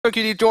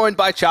QD joined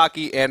by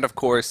Chalky and, of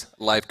course,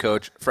 Life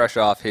Coach, fresh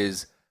off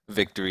his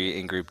victory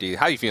in Group D.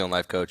 How you feeling,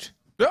 Life Coach?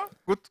 Yeah,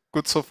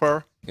 good so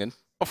far. Good?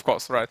 Of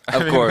course, right.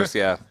 Of course,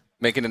 yeah.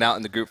 Making it out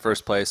in the group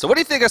first place. So what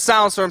do you think of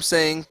Silentstorm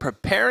saying,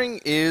 preparing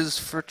is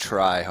for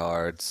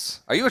tryhards?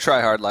 Are you a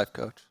tryhard, Life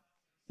Coach?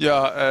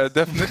 Yeah,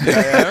 definitely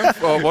I am,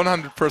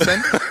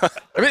 100%.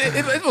 I mean,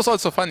 it was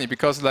also funny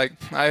because, like,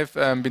 I've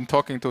been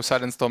talking to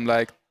Silentstorm,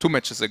 like, 2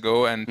 matches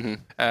ago,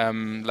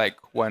 and, like,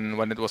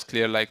 when it was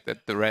clear, like,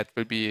 that the red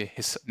will be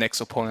his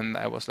next opponent,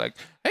 I was like,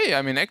 hey,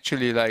 I mean,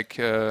 actually, like,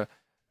 your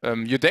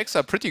decks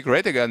are pretty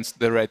great against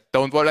the red.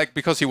 Don't worry, like,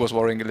 because he was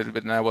worrying a little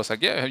bit, and I was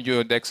like, yeah,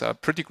 your decks are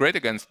pretty great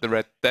against the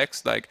red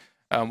decks, like,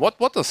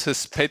 what does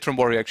his Patron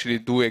Warrior actually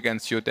do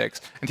against your decks?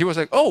 And he was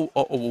like,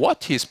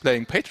 what? He's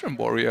playing Patron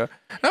Warrior?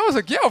 And I was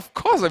like, yeah, of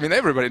course. I mean,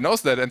 everybody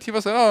knows that. And he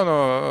was like, oh,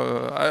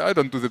 no, I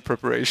don't do the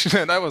preparation.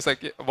 And I was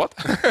like, yeah, what?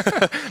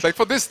 Like,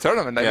 for this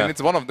tournament, I mean,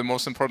 it's one of the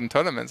most important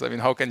tournaments. I mean,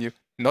 how can you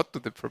not do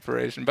the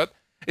preparation? But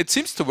it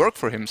seems to work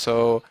for him.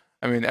 So,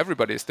 I mean,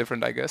 everybody is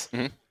different, I guess.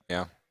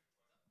 Yeah.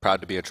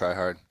 Proud to be a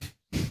tryhard.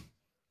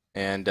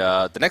 And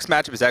the next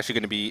matchup is actually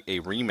going to be a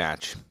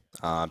rematch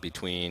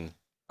between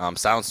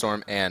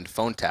Silentstorm and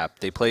Phonetap.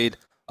 They played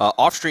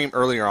off-stream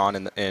earlier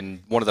on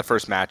in one of the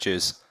first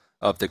matches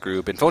of the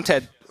group, and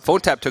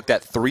Phonetap took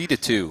that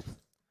 3-2.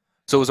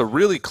 So it was a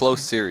really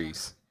close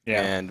series.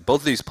 Yeah. And both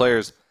of these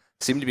players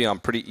seem to be on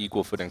pretty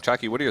equal footing.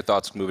 Chalky, what are your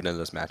thoughts moving into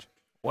this match?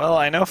 Well,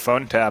 I know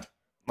Phonetap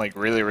like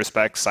really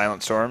respects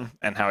Silentstorm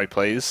and how he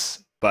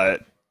plays,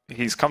 but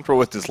he's comfortable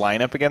with his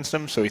lineup against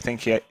him, so he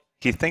thinks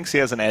he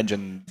has an edge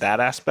in that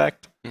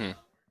aspect.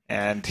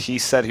 And he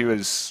said he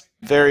was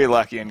very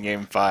lucky in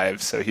Game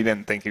 5, so he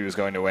didn't think he was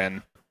going to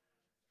win.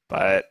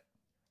 But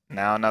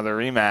now another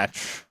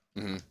rematch.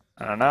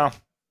 I don't know.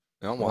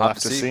 No, we'll have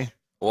to see.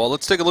 Well,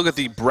 let's take a look at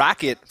the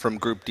bracket from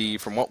Group D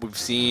from what we've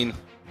seen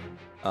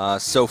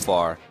so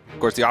far. Of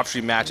course, the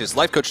off-stream matches.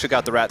 Life Coach took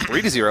out the Rat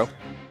 3-0.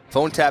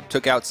 Phonetap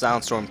took out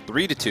Silentstorm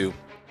 3-2.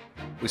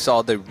 We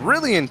saw the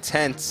really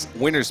intense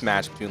winners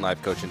match between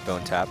Life Coach and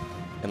Phonetap.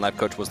 And Life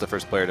Coach was the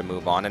first player to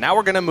move on. And now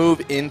we're going to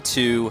move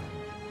into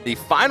the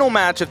final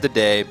match of the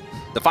day,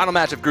 the final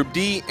match of Group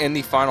D, and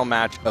the final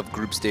match of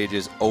group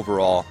stages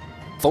overall.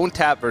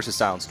 Phonetap versus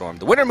Silentstorm.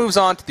 The winner moves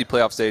on to the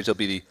playoff stage. They'll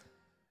be the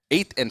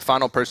 8th and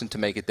final person to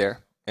make it there.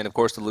 And, of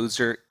course, the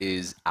loser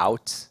is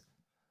out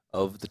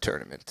of the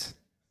tournament.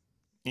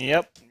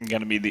 Yep,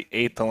 going to be the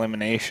 8th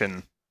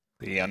elimination,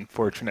 the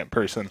unfortunate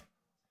person.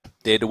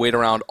 They had to wait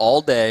around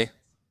all day,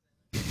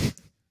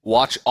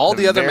 watch all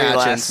the other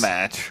matches.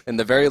 In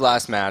the very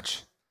last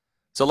match.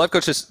 So Life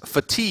Coach's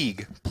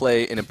fatigue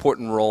play an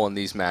important role in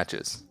these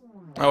matches.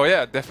 Oh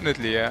yeah,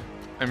 definitely, yeah.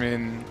 I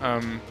mean,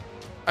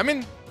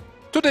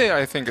 today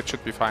I think it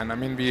should be fine. I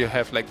mean, we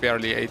have like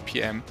barely 8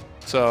 p.m.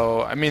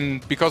 So, I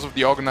mean, because of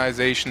the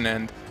organization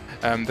and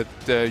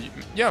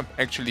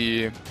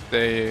actually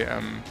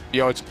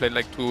we also played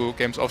like 2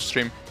 games off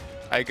stream.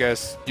 I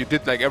guess you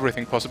did like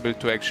everything possible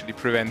to actually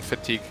prevent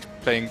fatigue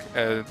playing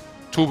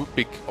too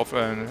big of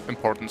an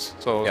importance.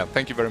 So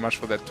thank you very much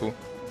for that too.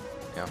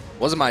 Yeah,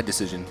 wasn't my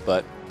decision,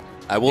 but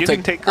I will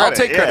take credit. I'll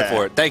take credit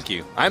for it. Thank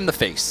you. I'm the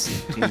face.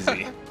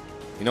 Easy.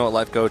 You know what,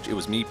 Life Coach? It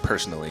was me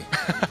personally.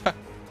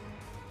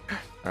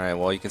 All right.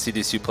 Well, you can see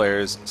these 2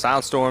 players.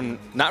 Silentstorm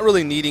not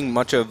really needing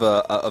much of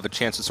a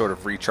chance to sort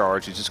of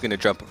recharge. He's just going to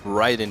jump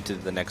right into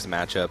the next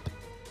matchup.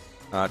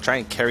 Try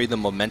and carry the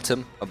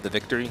momentum of the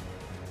victory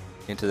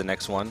into the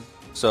next one.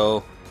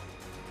 So.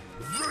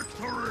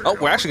 Oh,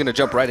 we're actually going to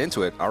jump right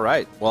into it. All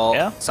right. Well,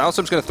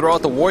 Silentstorm's going to throw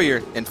out the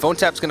Warrior, and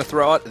Phonetap's going to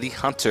throw out the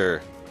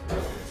Hunter.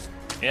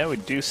 Yeah, we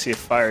do see a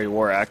Fiery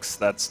War Axe.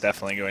 That's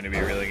definitely going to be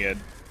really good.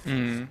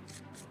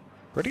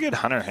 Pretty good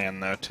Hunter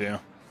hand, though, too.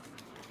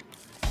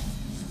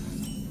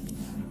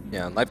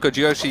 Yeah, Life Coach,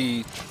 you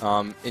actually,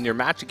 in your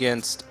match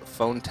against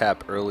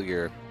Phonetap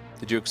earlier,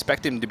 did you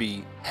expect him to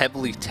be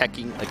heavily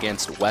teching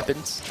against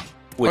weapons?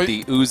 With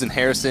the Ooze and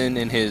Harrison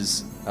in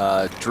his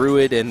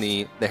Druid and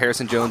the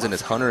Harrison Jones in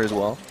his Hunter as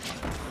well?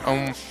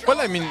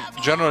 Well, I mean,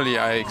 generally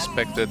I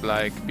expected,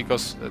 like,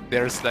 because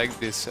there's like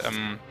this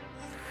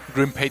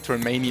Grim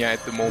Patron mania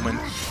at the moment,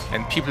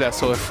 and people are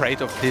so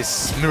afraid of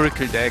this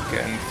miracle deck,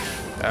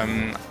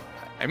 and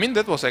I mean,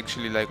 that was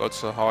actually like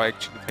also how I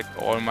actually picked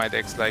all my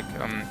decks. Like,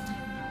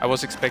 I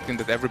was expecting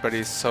that everybody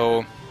is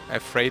so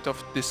afraid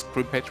of this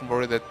Grim Patron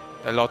Warrior that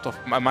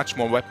much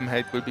more weapon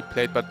hate will be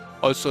played, but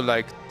also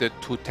like the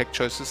 2 tech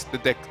choices, the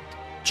deck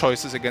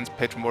choices against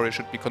Patron Warrior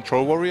should be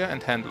Control Warrior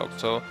and Handlock.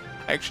 So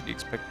I actually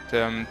expect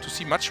to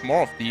see much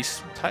more of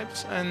these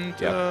types. And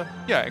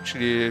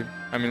actually,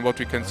 I mean, what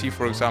we can see,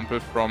 for example,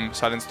 from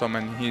Silentstorm,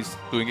 and he's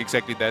doing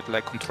exactly that,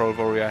 like Control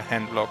Warrior,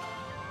 Handlock.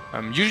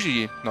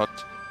 Usually not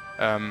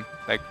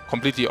like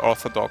completely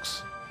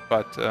orthodox,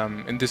 but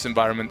in this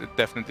environment, it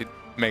definitely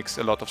makes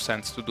a lot of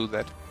sense to do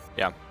that.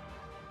 Yeah.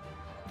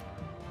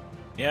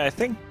 Yeah, I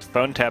think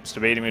Phonetap's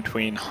debating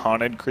between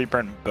Haunted Creeper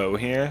and Bow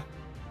here.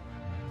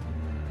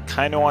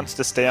 Kind of wants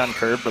to stay on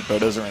curve, but Bow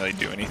doesn't really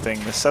do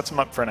anything. This sets him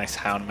up for a nice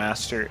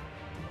Houndmaster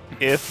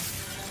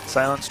if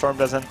Silentstorm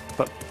doesn't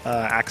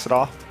axe it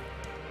off.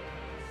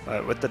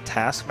 But with the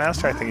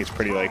Taskmaster, I think he's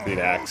pretty likely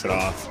to axe it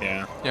off,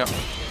 yeah. Yeah.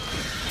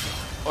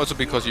 Also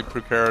because you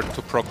prepared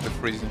to proc the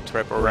freezing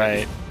trap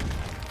already. Right.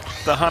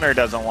 The Hunter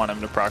doesn't want him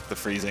to proc the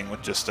freezing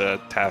with just a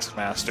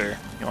Taskmaster.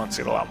 He wants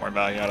to get a lot more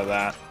value out of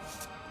that.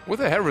 With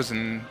a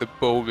Harrison, the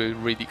bow will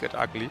really get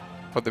ugly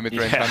for the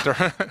mid-range Yeah.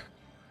 Hunter.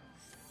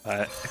 But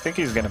I think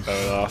he's going to bow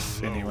it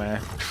off anyway.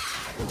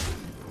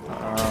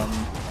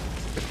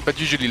 But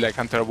usually, like,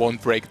 Hunter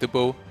won't break the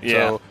bow,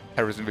 Yeah. so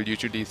Harrison will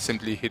usually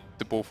simply hit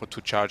the bow for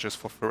 2 charges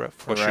for sure.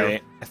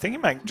 Right. I think he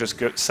might just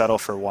go settle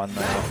for 1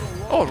 now.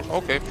 Oh,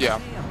 okay, yeah.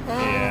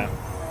 Yeah.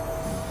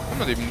 I'm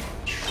not even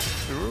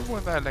sure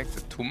whether I liked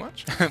it too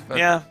much. But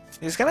Yeah,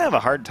 he's going to have a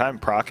hard time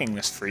proccing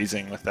this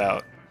freezing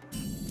without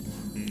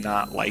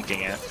not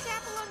liking it.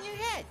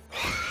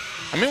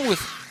 I mean, with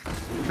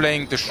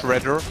playing the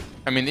Shredder,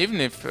 I mean, even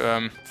if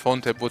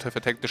Phonetap would have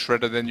attacked the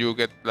Shredder, then you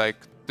get, like,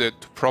 to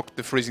proc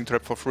the freezing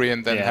trap for free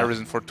and then Yeah.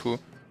 Harrison for 2.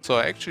 So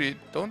I actually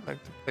don't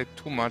like to play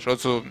too much.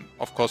 Also,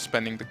 of course,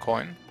 spending the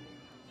coin.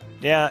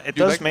 Yeah, it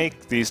You does like-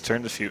 make these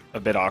turns a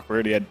bit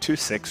awkward. He had 2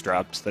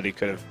 6-drops that he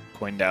could have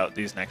coined out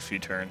these next few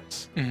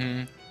turns.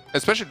 Mm-hmm.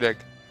 Especially like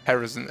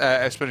Harrison,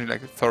 especially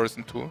like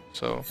Thorison too.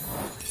 So.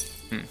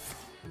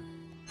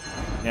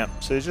 Yep,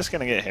 so he's just going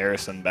to get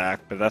Harrison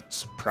back, but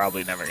that's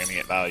probably never going to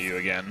get value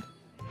again.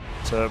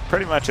 So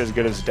pretty much as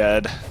good as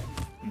dead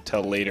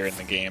until later in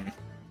the game.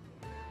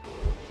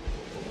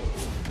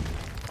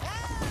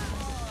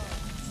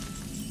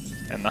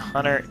 And the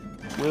Hunter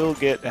will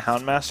get a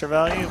Houndmaster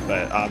value,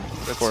 but of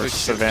course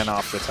so huge. Savannah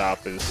off the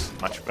top is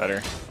much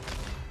better.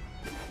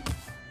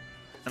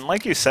 And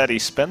like you said, he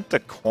spent the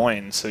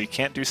coin, so he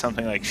can't do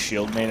something like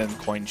Shield Maiden and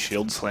Coin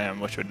Shield Slam,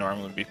 which would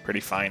normally be pretty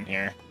fine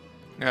here.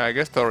 Yeah, I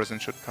guess Thorison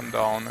should come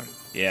down. And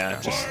Yeah,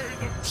 just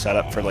set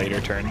up for later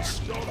turns.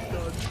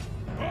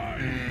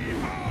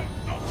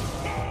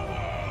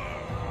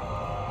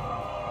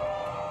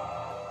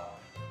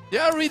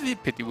 yeah, I really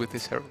pity with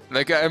this hero.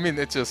 Like, I mean,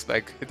 it's just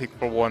like hitting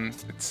for 1.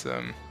 It's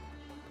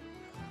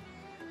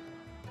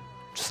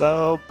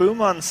So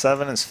Boom on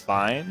 7 is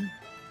fine,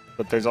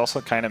 but there's also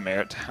kind of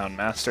merit to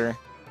Houndmaster.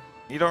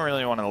 You don't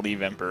really want to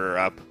leave Emperor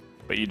up,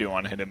 but you do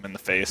want to hit him in the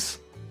face.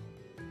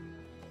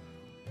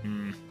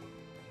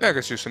 yeah, I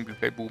guess you simply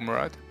play Boom,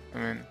 right? I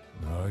mean,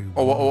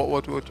 or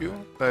what would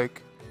you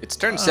like? It's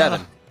turn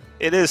 7.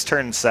 It is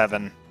turn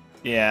 7.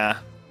 Yeah.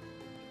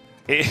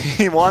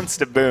 He wants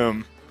to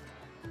Boom.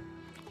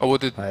 Or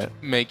would it Right.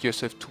 make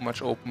yourself too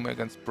much open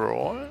against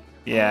Brawl?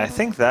 Yeah, I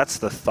think that's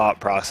the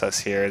thought process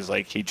here, is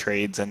like he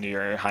trades into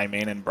your high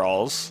main and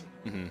brawls.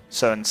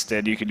 So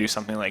instead you could do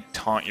something like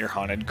taunt your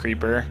Haunted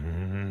Creeper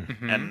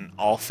and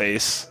all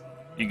face.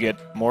 You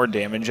get more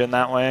damage in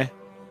that way.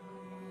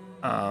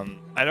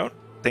 I don't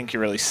think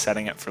you're really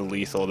setting it for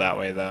lethal that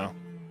way though.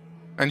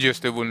 And you're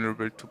still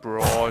vulnerable to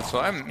Brawl, so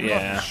I'm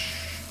Yeah. not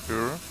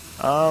sure.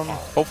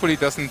 Hopefully it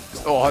doesn't.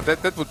 Oh,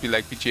 that would be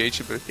like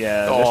BGHable.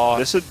 Yeah, Oh,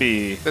 this would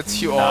be that's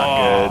huge. not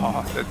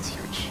Oh, that's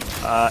huge.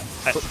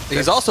 good.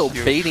 He's also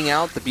huge. baiting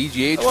out the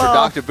BGH for Well-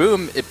 Dr.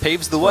 Boom. It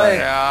paves the way.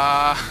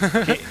 Yeah.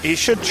 He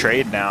should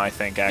trade now, I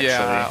think, actually.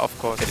 Yeah, of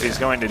course. If yeah. he's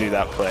going to do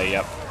that play,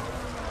 yep.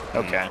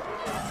 Okay.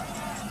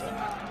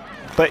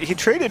 But he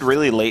traded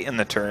really late in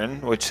the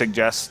turn, which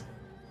suggests,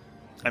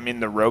 I mean,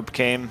 the rope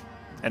came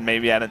and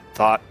maybe hadn't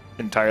thought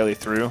entirely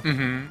through.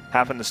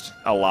 Happens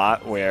a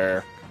lot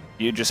where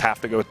you just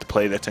have to go with the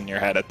play that's in your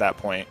head at that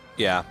point.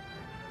 Yeah.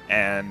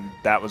 And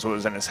that was what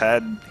was in his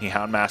head. He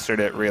Houndmastered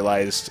it,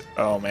 realized,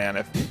 oh man,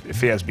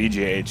 if he has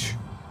BGH,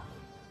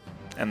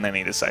 and then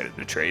he decided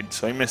to trade.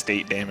 So he missed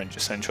 8 damage,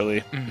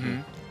 essentially.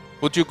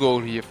 Would you go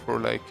here for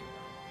like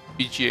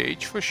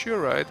BGH for sure,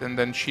 right? And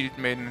then Shield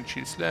Maiden and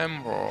Shield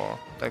Slam, or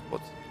like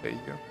what's the play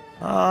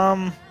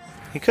here?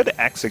 He could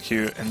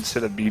execute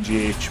instead of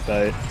BGH,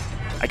 but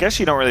I guess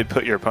you don't really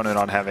put your opponent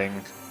on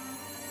having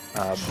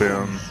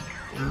Boom.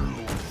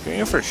 Going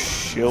in for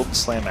Shield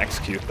Slam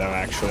Execute, though,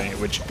 actually,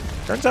 which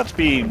turns out to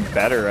be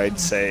better, I'd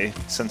say,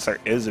 since there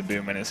is a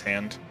Boom in his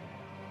hand.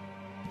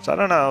 So I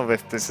don't know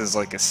if this is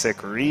like a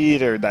sick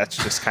read, or that's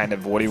just kind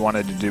of what he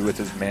wanted to do with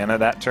his mana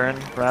that turn,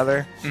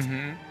 rather.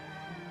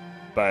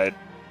 But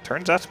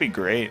turns out to be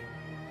great.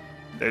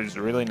 There's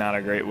really not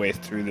a great way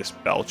through this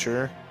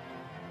Belcher.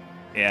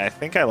 Yeah, I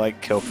think I like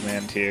Kill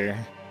Command here.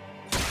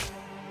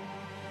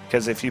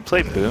 Because if you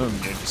play Boom,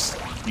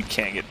 you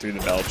can't get through the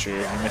Belcher.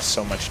 You miss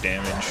so much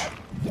damage.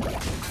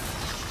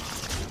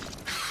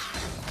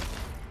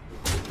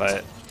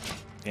 But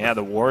yeah,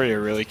 the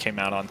Warrior really came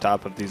out on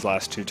top of these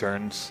last 2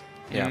 turns.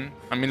 Yeah.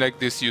 I mean, like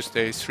this, you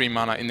stay 3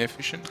 mana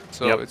inefficient,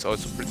 so Yep. it's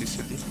also pretty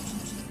silly.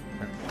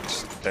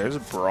 There's a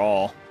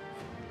Brawl.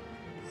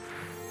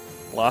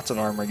 Lots of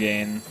armor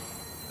gain.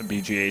 A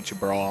BGH, a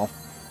Brawl.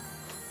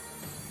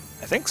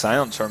 I think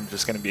Silentstorm's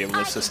just going to be able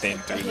to sustain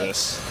through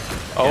this.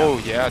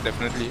 Oh yeah,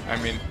 definitely. I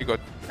mean, we got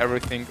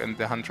everything, and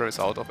the Hunter is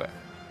out of it,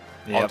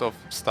 out of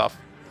stuff.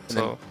 And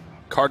So then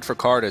card for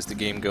card as the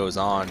game goes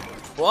on.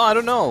 Well, I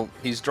don't know.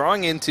 He's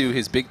drawing into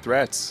his big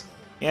threats.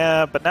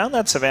 Yeah, but now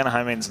that Savannah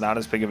Highmane's not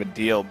as big of a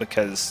deal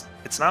because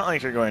it's not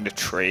like you're going to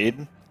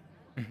trade.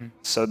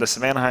 So the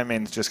Savannah High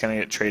Main's just going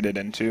to get traded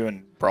into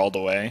and brawled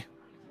away.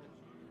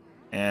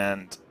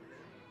 And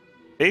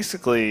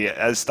basically,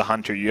 as the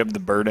hunter, you have the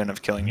burden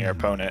of killing your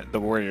opponent. The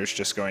warrior's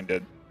just going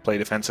to play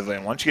defensively.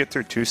 And once you get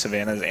through 2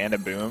 Savannahs and a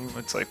boom,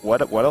 it's like,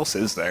 what else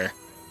is there?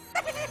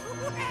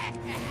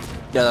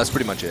 Yeah, that's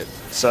pretty much it.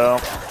 So,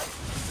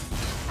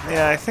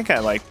 yeah, I think I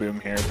like boom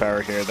here,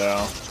 power here,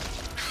 though.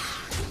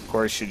 Of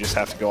course, you just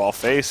have to go all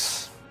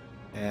face.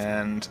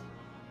 And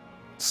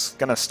it's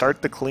going to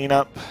start the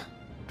cleanup.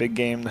 Big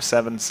game, the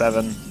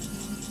 7-7.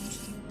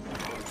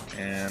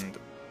 And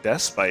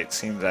Despite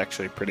seems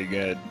actually pretty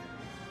good.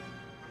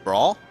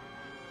 Brawl?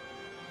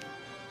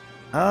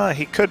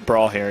 He could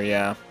brawl here,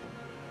 yeah.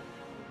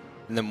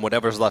 And then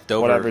whatever's left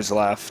over, whatever's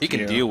left, he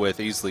can deal with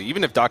easily.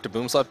 Even if Dr.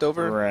 Boom's left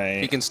over,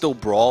 right, he can still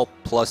brawl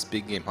plus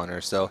big game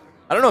hunter. So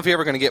I don't know if you're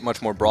ever going to get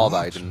much more brawl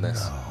value than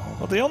this.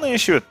 Well, the only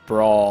issue with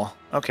brawl,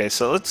 okay,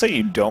 so let's say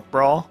you don't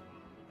brawl,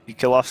 you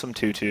kill off some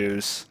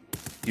 2/2s,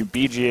 you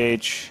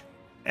BGH,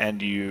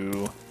 and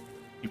you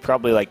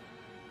probably like,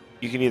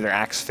 you can either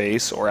axe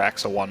face or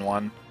axe a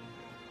 1/1.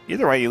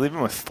 Either way, you leave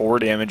him with 4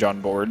 damage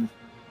on board,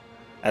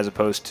 as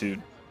opposed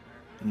to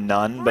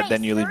none, but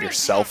then you leave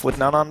yourself with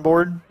none on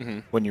board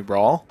when you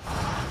brawl,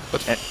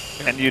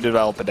 and you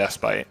develop a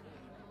Despite.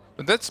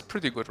 But that's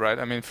pretty good, right?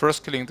 I mean,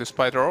 first killing the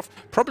spider off,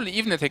 probably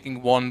even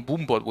attacking 1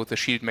 boombot with the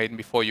shield maiden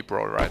before you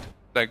brawl, right?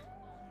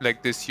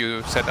 Like this,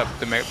 you set up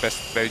the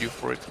best value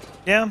for it.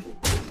 Yeah.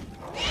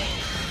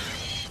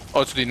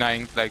 Also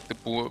denying like the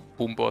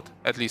boombot,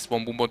 at least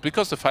 1 boombot,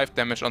 because the 5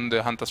 damage on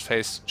the hunter's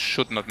face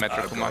should not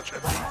matter too much.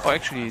 Oh,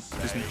 actually,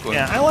 it isn't good.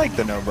 Yeah, I like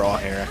the no brawl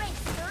here.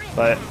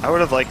 But I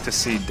would have liked to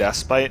see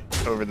Despite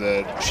over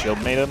the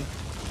Shield Maiden.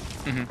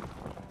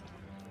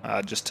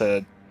 Just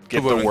to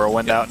get the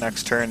Whirlwind out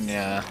next turn,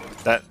 yeah.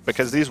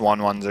 Because these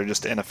 1/1s are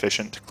just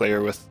inefficient to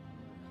clear with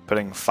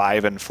putting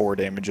 5 and 4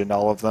 damage into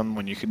all of them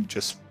when you could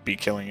just be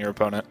killing your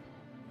opponent.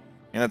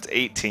 And that's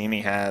 18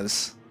 he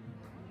has.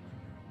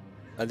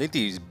 I think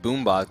these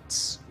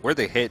boombots, where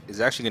they hit, is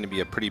actually going to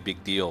be a pretty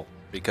big deal.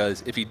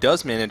 Because if he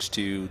does manage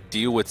to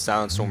deal with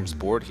Silentstorm's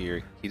board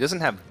here, he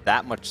doesn't have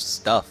that much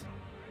stuff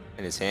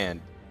in his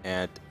hand.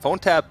 And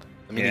Phonetap,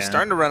 I mean, he's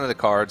starting to run out of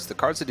cards. The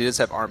cards that he does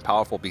have aren't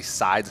powerful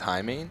besides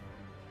High Main.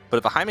 But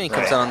if a High Main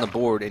comes out on the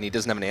board and he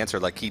doesn't have an answer,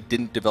 like he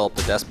didn't develop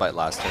the Despite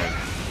last turn.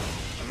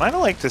 I might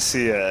have liked to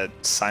see a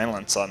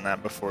silence on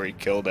that before he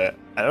killed it.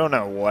 I don't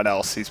know what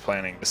else he's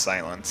planning to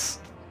silence.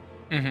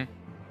 Who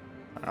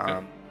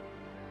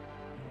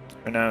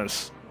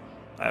knows?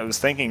 I was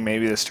thinking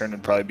maybe this turn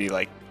would probably be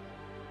like,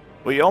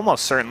 well, you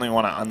almost certainly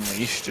want to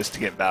Unleash just to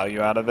get value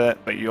out of it,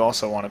 but you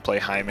also want to play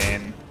High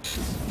Main,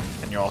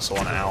 and you also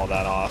want to owl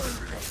that off.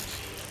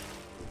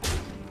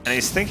 And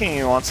he's thinking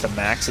he wants to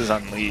max his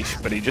Unleash,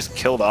 but he just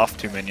killed off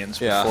 2 minions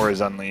before his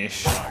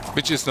Unleash.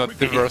 Which is not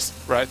the worst,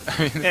 right?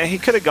 I mean, yeah, he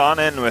could have gone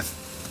in with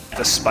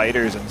the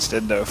spiders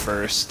instead, though,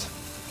 first.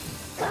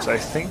 So I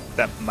think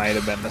that might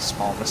have been a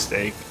small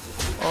mistake.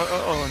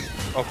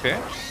 Okay.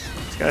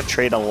 He's going to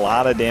trade a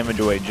lot of damage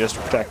away just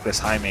to protect this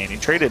High Main. He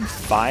traded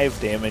 5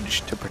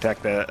 damage to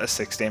protect a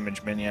 6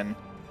 damage minion.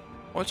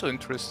 Also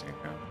interesting,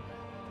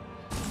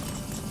 yeah.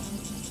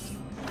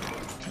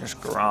 There's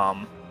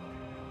Grom.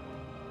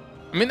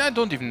 I mean, I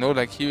don't even know,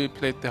 like, he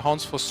played the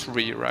Hounds for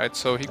 3, right?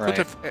 So he could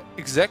have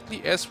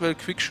exactly as well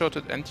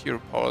quick-shotted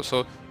anti-hero power.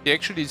 So he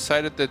actually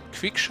decided that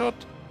quick-shot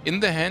in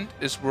the hand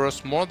is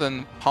worth more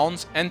than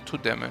Hounds and 2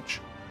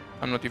 damage.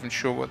 I'm not even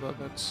sure whether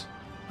that's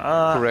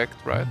correct,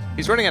 right?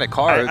 He's running out of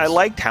cards. I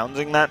liked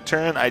Houndsing that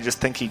turn. I just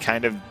think he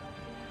kind of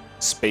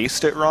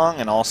spaced it wrong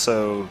and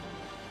also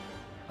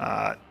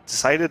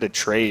decided to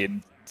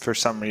trade for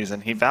some reason.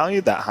 He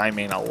valued that High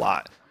Main a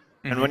lot.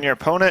 And when your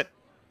opponent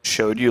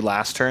showed you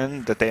last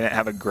turn that they didn't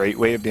have a great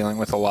way of dealing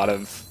with a lot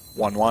of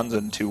 1/1s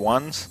and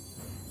 2/1s,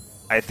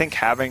 I think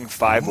having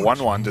 5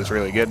 1/1s is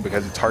really good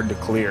because it's hard to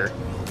clear.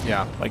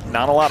 Yeah. Like,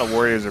 not a lot of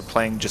warriors are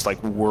playing just like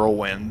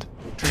Whirlwind.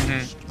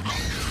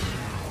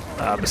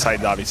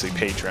 Besides, obviously,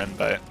 Patron,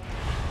 but...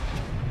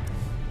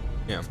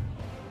 Yeah.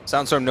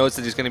 Silentstorm knows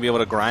that he's going to be able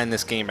to grind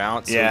this game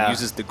out, so he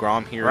uses the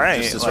Grom here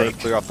just to sort of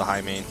clear off the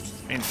High Main.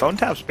 I mean,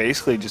 Phonetap's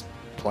basically just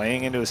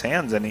playing into his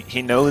hands, and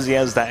he knows he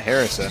has that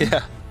Harrison.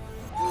 Yeah.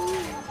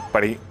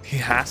 But he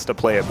has to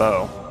play a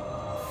bow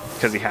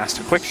because he has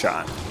to quick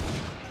shot.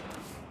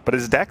 But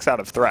his deck's out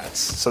of threats,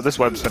 so this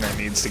web spinner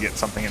needs to get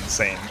something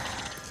insane.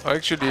 Oh,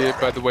 actually,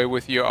 by the way,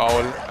 with your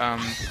owl,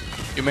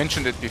 you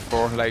mentioned it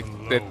before, like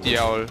that the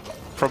owl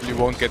probably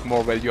won't get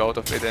more value out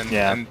of it,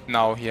 and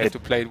now he had to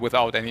play it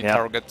without any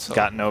target. So.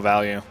 Got no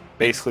value.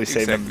 Basically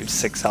save him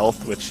 6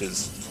 health, which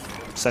is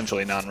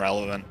essentially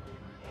non-relevant.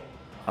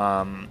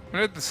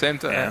 At the same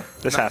time,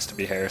 this has to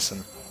be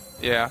Harrison.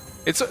 Yeah,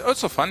 it's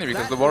also funny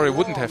because the warrior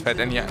wouldn't have had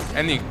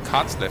any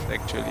cards left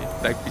actually,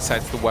 like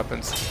besides the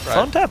weapons. Right?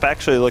 Phonetap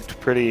actually looked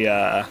pretty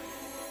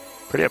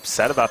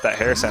upset about that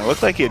Harrison. It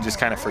looked like he had just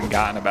kind of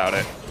forgotten about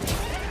it.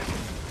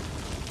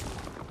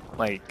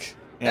 Like,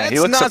 yeah, he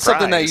looked surprised. That's not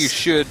something that you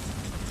should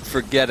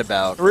forget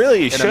about.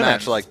 Really, you in a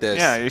match like this.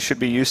 Yeah, you should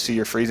be used to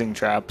your freezing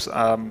traps.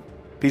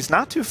 He's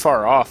not too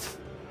far off,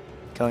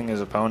 killing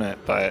his opponent,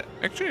 but...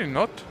 Actually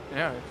not.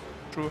 Yeah,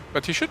 true.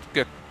 But he should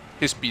get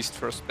his beast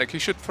first. Like, he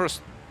should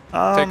first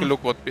take a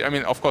look what... I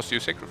mean, of course you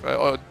sacrifice,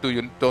 or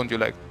don't you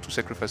like to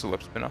sacrifice a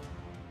web spinner?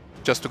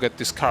 Just to get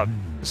this card,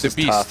 the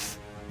beast. Tough.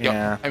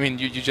 Yeah. I mean,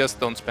 you just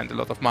don't spend a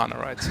lot of mana,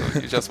 right? So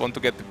you just want to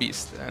get the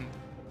beast, and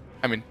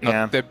I mean,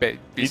 not the beast.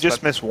 You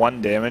just miss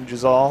 1 damage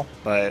is all,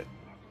 but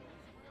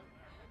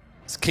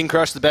is King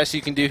Crush the best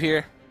you can do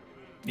here?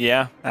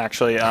 Yeah,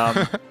 actually.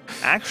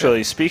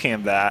 Actually, speaking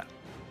of that,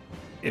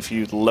 if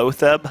you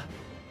Lotheb,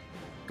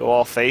 go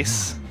all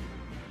face,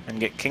 and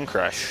get King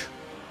Crush,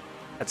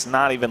 that's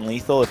not even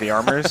lethal if he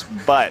armors,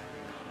 but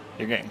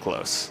you're getting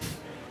close.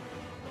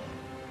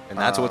 And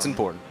that's what's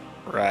important.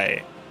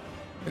 Right.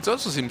 It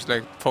also seems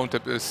like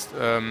Phonetap is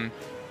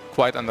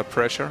quite under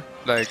pressure.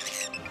 Like,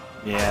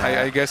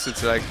 yeah, I guess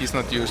it's like he's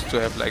not used to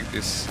have like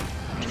this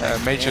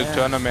major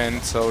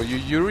tournament, so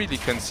you really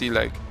can see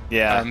like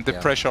the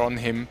pressure on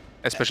him,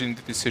 especially in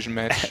the decision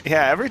match.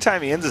 Yeah, every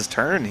time he ends his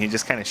turn, he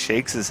just kind of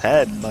shakes his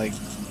head, like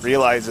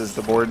realizes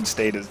the board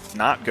state is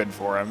not good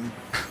for him,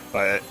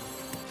 but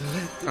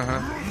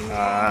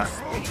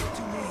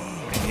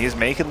he's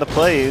making the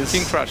plays.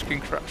 King Crush,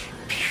 King Crush.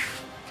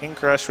 King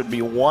Crush would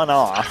be 1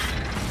 off.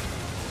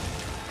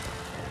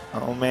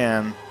 Oh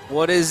man.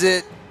 What is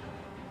it?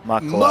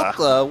 Mukla.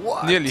 Mukla,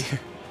 what? Nearly.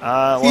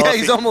 Well, yeah,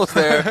 he's almost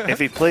there. If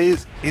he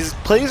plays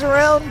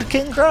around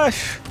King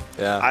Crush.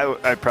 Yeah.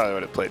 I probably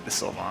would have played the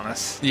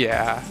Sylvanas.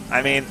 Yeah.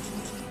 I mean,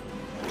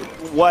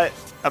 what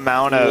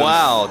amount of...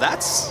 Wow,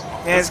 that's...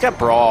 Yeah, he's got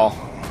Brawl.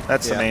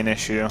 That's the main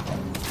issue.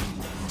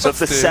 So if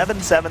the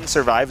 7/7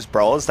 survives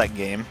Brawl, is that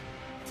game?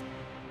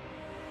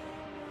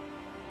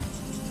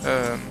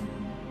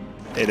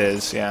 It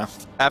is, yeah.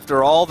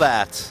 After all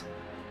that...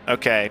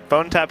 Okay,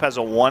 Phonetap has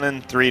a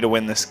 1-3 to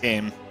win this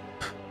game.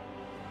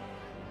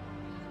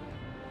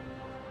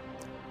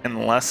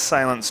 Unless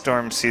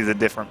Silentstorm sees a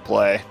different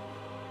play.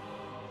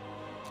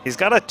 He's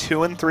got a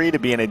 2-3 to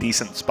be in a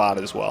decent spot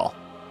as well.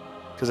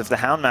 Because if the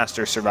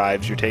Houndmaster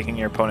survives, you're taking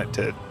your opponent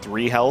to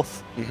 3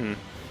 health.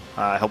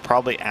 He'll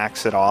probably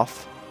axe it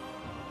off.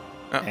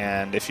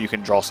 And if you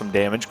can draw some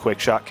damage,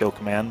 quick shot, kill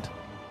command.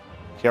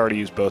 He already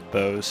used both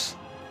bows.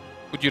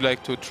 Would you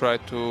like to try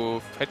to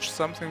fetch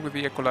something with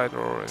the Acolyte,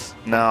 or is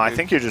No, I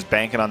think you're just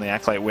banking on the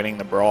Acolyte winning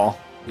the Brawl.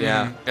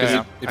 Yeah,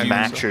 yeah. If you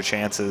match your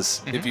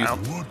chances. If you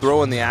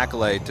throw in the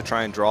Acolyte to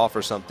try and draw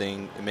for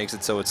something, it makes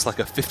it so it's like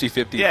a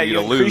 50-50 yeah, for you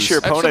to increase lose. your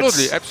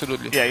opponent's,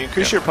 absolutely. Yeah, you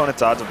increase your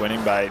opponent's odds of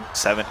winning by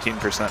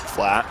 17%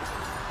 flat.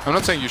 I'm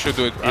not saying you should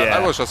do it. Yeah.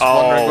 I was just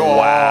wondering. Oh,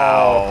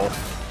 wow.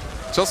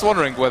 Just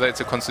wondering whether it's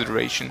a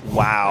consideration.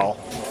 Wow.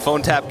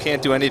 Phonetap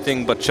can't do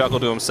anything but chuckle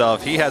to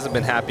himself. He hasn't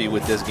been happy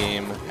with this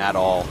game at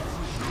all.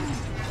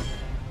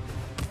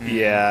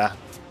 Yeah,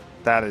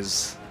 that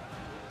is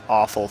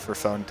awful for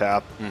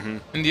Phonetap.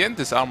 In the end,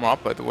 this armor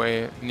up, by the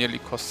way, nearly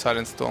cost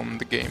Silentstorm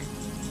the game.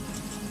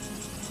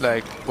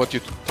 Like what you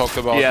talked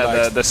about. Yeah,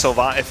 like the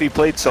Sylvan. If he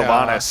played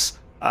Sylvanas,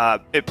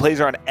 it plays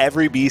around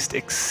every beast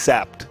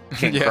except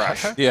King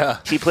Crush. Yeah.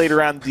 He played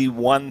around the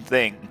one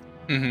thing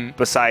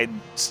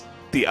besides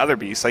the other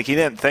beasts. Like, he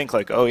didn't think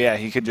like, oh yeah,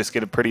 he could just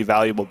get a pretty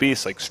valuable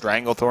beast. Like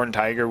Stranglethorn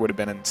Tiger would have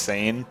been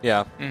insane.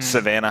 Yeah.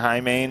 Savannah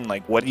Highmane.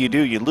 Like, what do?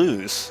 You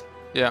lose.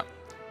 Yeah.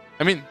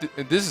 I mean,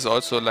 this is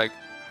also like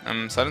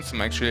Silentstorm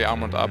actually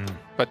armored up,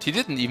 but he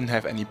didn't even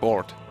have any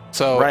board.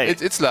 So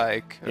it's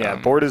like... Yeah,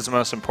 board is the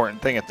most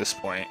important thing at this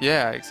point.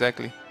 Yeah,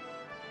 exactly.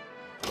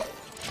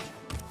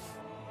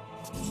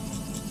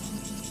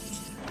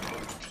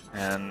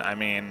 And, I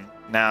mean,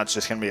 now it's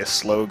just going to be a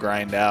slow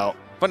grind out.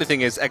 Funny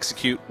thing is,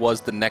 Execute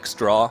was the next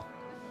draw.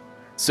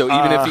 So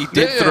even if he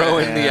did throw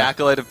in the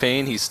Acolyte of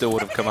Pain, he still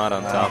would have come out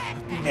on top.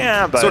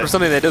 Yeah, but... Sort of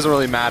something that doesn't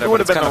really matter, it would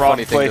but have it's been kind the of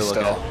wrong funny play thing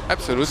to look at.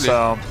 Absolutely.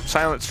 So,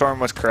 Silentstorm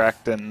was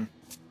correct in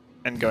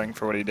going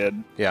for what he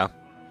did. Yeah.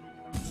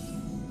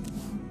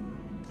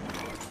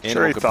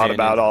 Sure, he thought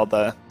about all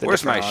the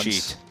Where's my odds.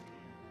 sheet?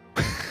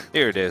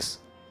 Here it is.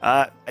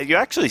 You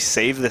actually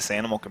save this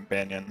Animal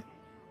Companion,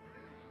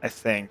 I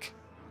think.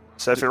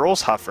 So if he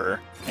rolls Huffer,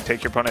 you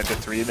take your opponent to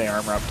 3, they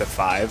armor up to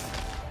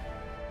 5.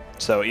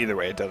 So either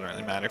way, it doesn't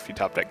really matter if you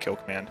top deck Kill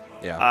Command.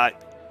 Yeah.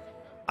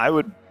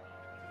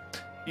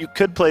 You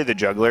could play the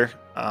Juggler.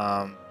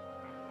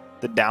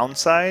 The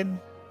downside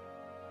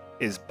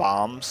is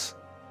bombs.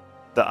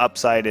 The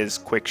upside is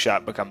Quick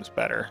Shot becomes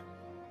better.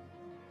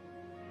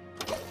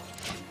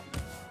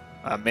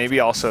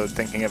 Maybe also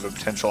thinking of a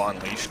potential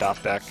Unleash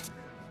top deck.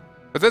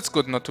 But that's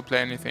good not to play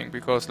anything,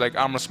 because like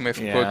Armor Smith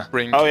could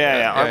bring... Oh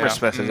yeah, Armor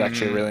Smith is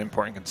actually a really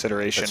important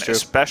consideration,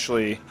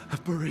 especially...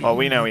 Well,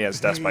 we know he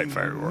has Deathbite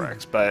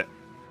Fireworks, but...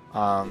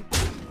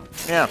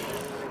 yeah.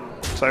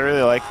 So I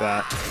really like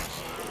that.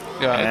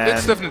 Yeah, and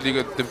it's definitely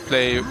good to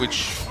play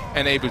which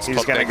enables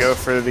he's going to go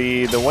for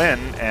the win,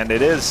 and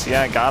it is.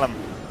 Yeah, got him.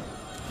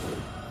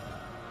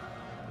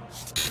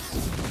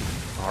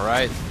 All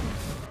right.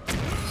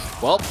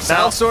 Well,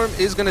 Silentstorm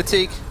is going to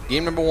take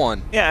game number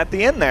 1. Yeah, at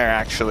the end there,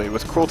 actually,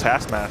 with Cruel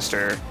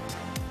Taskmaster,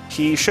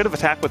 he should have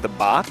attacked with the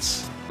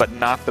bots, but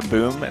not the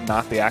Boom and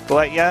not the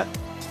Acolyte yet,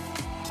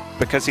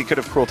 because he could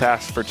have Cruel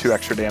Tasked for 2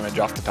 extra damage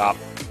off the top.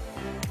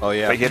 Oh,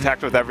 yeah. But he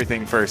attacked with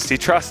everything first. He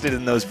trusted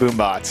in those boom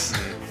bots.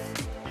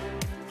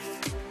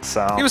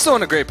 So He was still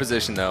in a great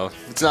position, though.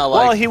 It's not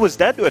like... Well, he was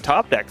dead to a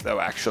top deck, though,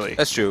 actually.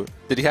 That's true.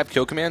 Did he have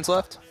kill commands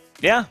left?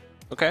 Yeah.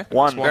 Okay.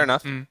 One. Fair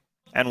enough.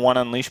 And one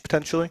unleash,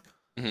 potentially.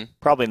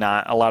 Probably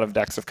not. A lot of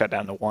decks have cut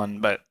down to one,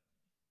 but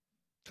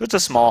it's a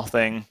small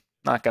thing.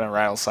 Not going to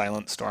rattle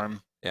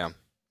Silentstorm. Yeah.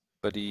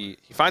 But he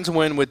finds a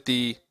win with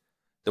the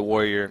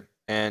Warrior,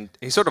 and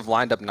he sort of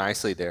lined up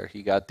nicely there.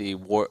 He got the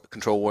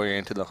Control Warrior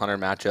into the Hunter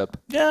matchup.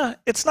 Yeah,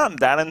 it's not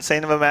that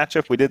insane of a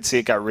matchup. We did see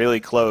it got really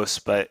close,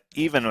 but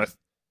even with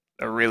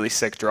a really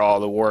sick draw,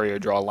 the Warrior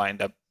draw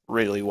lined up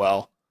really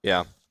well.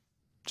 Yeah.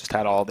 Just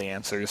had all the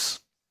answers.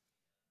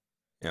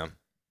 Yeah.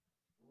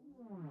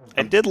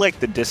 I did like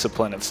the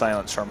discipline of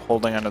Silentstorm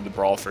holding onto the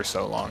Brawl for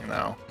so long,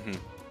 though.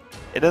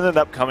 It ended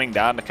up coming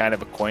down to kind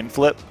of a coin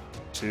flip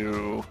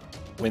to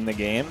win the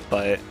game,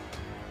 but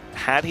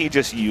had he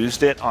just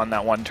used it on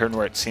that one turn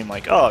where it seemed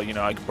like, oh, you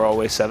know, I could Brawl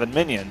away 7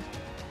 minion,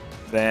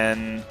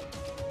 then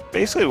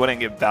basically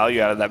wouldn't get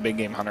value out of that big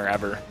game Hunter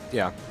ever.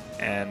 Yeah.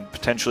 And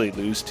potentially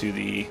lose to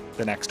the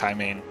next high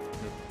main.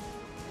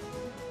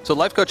 So,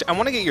 Life Coach, I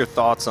want to get your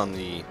thoughts on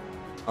the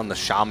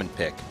Shaman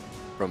pick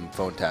from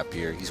Phonetap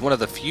here. He's one of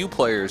the few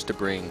players to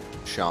bring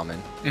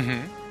Shaman,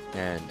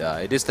 and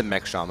it is the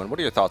Mech Shaman. What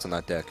are your thoughts on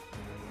that deck?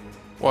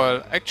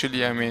 Well,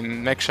 actually, I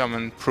mean, Mech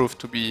Shaman proved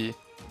to be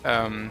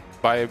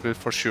viable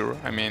for sure.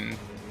 I mean,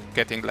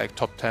 getting like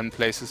top 10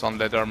 places on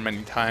ladder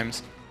many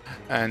times.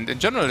 And in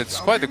general, it's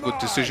quite a good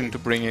decision to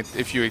bring it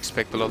if you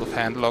expect a lot of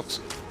hand locks.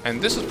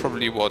 And this is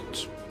probably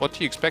what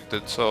he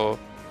expected. So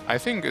I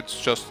think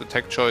it's just a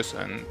tech choice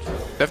and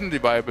definitely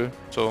viable.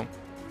 So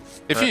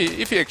if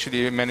he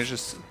actually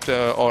manages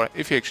to, or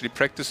if he actually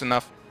practices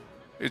enough,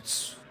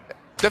 it's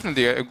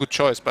definitely a good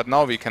choice. But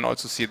now we can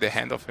also see the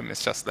hand of him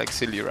is just like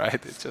silly, right?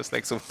 It's just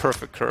like so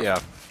perfect curve. Yeah.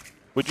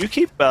 Would you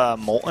keep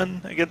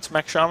Molten against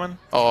Mech Shaman?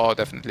 Oh,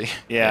 definitely.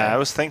 Yeah, I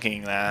was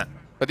thinking that.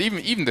 But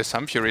even the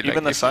Sun Fury,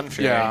 even the Sun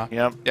Fury,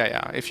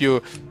 yeah. If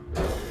you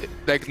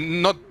like,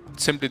 not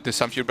simply the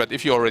Sun Fury, but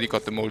if you already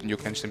got the Molten, you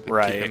can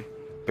simply keep him.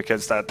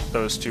 Because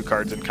those two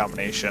cards in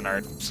combination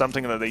are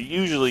something that they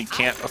usually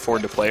can't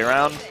afford to play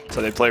around, so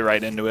they play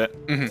right into it.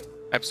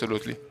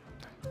 Absolutely.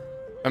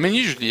 I mean,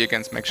 usually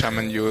against Mech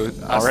Shaman, you are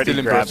already still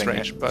in burst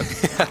range, but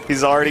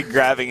he's already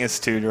grabbing his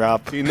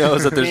 2-drop. He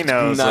knows that there's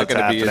not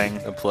going to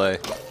be a play.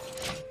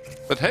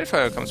 But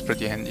Hellfire comes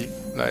pretty handy.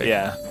 Like,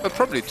 yeah. But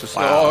probably too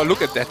slow. Wow. Oh,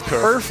 look at that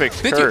curve.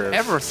 Perfect Did curve. you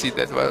ever see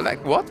that? Well,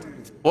 like, what?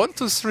 1,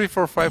 2, 3,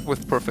 4, 5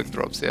 with perfect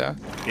drops, yeah.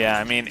 Yeah,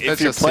 I mean, That's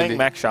if you're playing silly.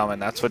 Mech Shaman,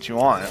 that's what you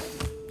want.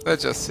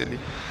 That's just silly.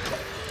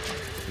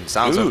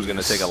 Sounds like it's going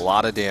to take a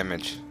lot of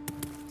damage.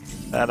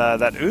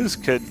 That Ooze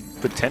could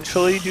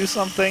potentially do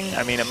something.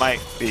 I mean, it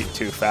might be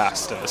too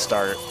fast at the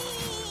start.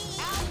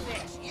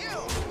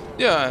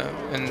 Yeah,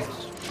 and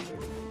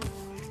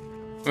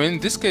I mean, in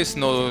this case,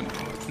 no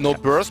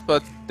burst,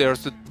 but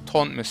there's the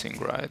taunt missing,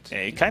 right?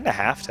 Yeah, you kind of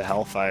have to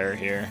Hellfire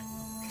here.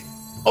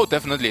 Oh,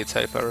 definitely, it's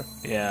Hellfire.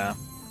 Yeah.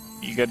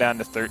 You go down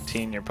to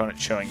 13, your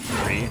opponent's showing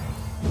 3.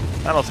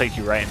 That'll take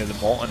you right into the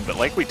Molten, but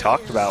like we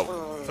talked about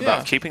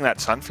keeping that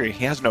Sun Fury,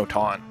 he has no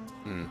taunt.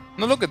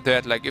 Now look at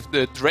that, like if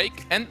the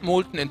Drake and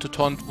Molten into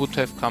taunt would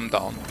have come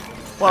down.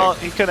 Well, like,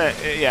 he could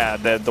have, yeah,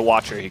 the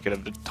Watcher he could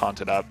have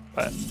taunted up,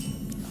 but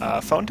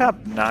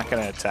Phonetap not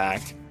going to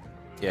attack.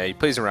 Yeah, he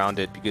plays around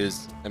it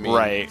because, I mean...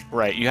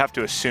 Right. You have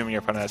to assume your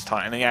opponent has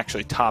taunt, and he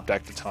actually top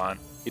decked the taunt.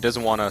 He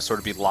doesn't want to sort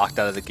of be locked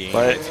out of the game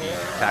if he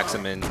attacks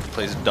him and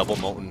plays a double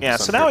Molten. Yeah,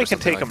 so now he can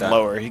take him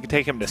lower. He can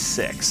take him to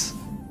 6.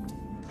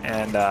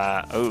 And,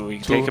 he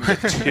can take him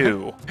to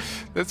 2.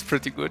 That's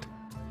pretty good.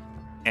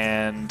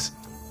 And,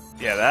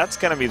 yeah, that's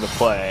going to be the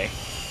play.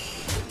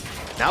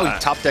 Now he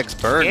top decks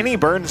Burn. Any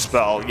burn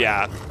spell,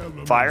 yeah.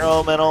 Fire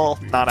Elemental,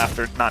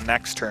 not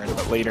next turn,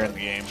 but later in the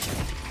game.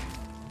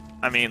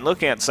 I mean,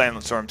 looking at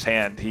Silentstorm's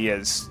hand, he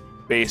has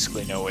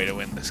basically no way to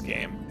win this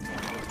game.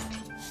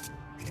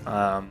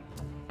 I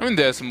mean,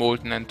 there's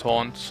Molten and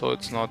Taunt, so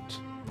it's not...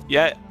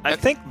 Yeah, I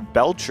think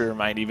Belcher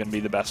might even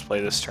be the best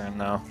play this turn,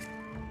 though.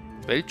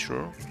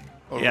 Belcher?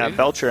 Oh, yeah, really?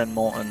 Belcher and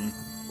Molten.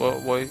 Well,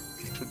 why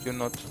should you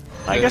not...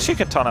 I guess you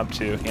can taunt up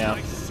too, yeah.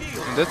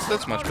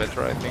 That's much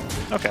better, I think.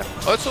 Okay.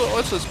 Also,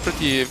 it's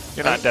pretty...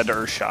 You're not dead to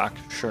Earthshock,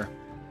 sure.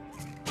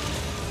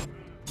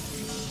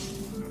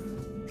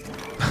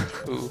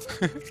 Ooh.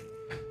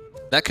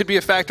 That could be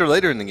a factor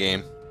later in the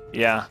game.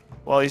 Yeah.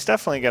 Well, he's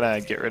definitely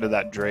going to get rid of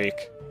that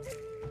Drake.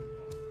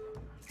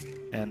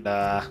 And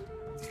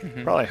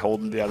probably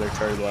hold the other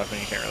turtle weapon.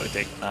 He can't really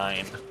take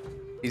 9.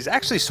 He's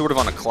actually sort of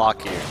on a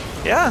clock here.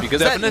 Yeah,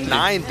 because definitely. that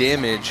 9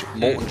 damage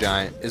Molten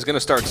Giant is going to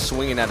start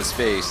swinging at his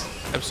face.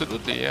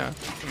 Absolutely, yeah.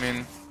 I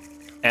mean...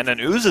 And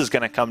an Ooze is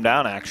going to come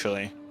down,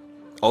 actually.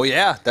 Oh,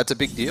 yeah. That's a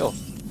big deal.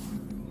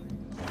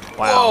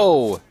 Wow.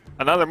 Whoa!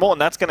 Another Molten.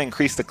 That's going to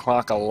increase the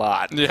clock a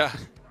lot. Yeah.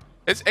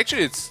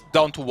 It's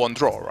down to 1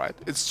 draw, right?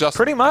 It's just...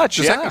 Pretty much,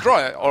 the second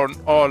draw,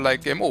 or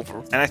like game over.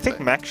 And I think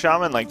Mech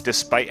Shaman, like,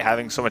 despite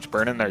having so much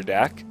burn in their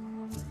deck,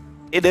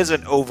 it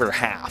isn't over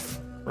half,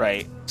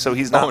 Right. So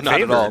he's not not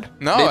favored. at all.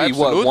 No, Maybe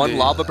absolutely. what, 1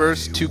 Lava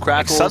Burst, 2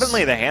 Crackles?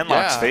 Suddenly the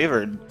handlock's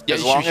favored. Yeah,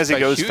 as long as he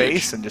goes huge.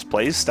 face and just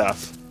plays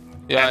stuff.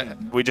 Yeah.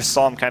 And we just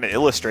saw him kind of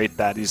illustrate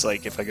that. He's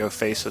like, if I go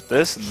face with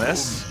this and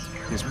this,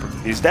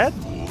 he's dead.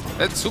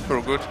 That's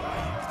super good.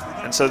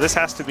 And so this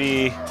has to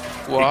be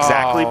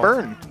exactly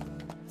burn.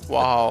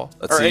 Wow.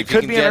 Let's Or see it if you could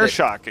can be get an it. Earth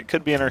Shock. It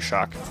could be an Earth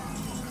Shock.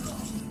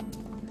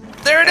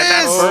 There it And is!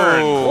 that's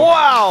burn. Oh.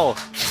 Wow!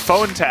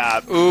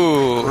 Phonetap.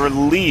 Ooh.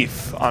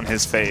 Relief on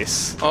his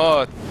face.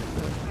 Oh,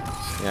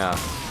 Yeah.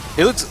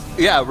 It looks,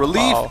 yeah,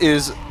 relief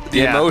is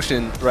the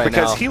emotion right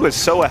now. Because he was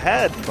so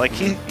ahead. Like,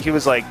 he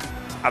was like,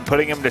 I'm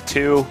putting him to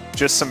 2,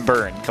 just some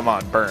burn. Come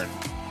on, burn.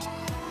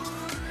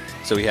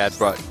 So he had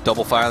brought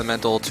double Fire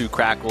Elemental, 2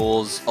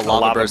 Crackles, a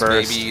Lava Burst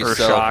maybe. Earth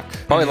So Shock.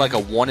 probably like a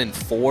 1 in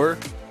 4,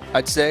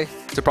 I'd say,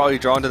 to probably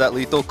draw into that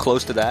lethal,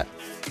 close to that.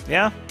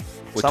 Yeah.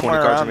 With Somewhere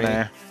 20 cards around remaining.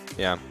 there.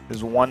 Yeah.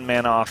 There's 1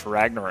 mana off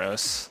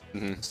Ragnaros.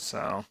 Mhm.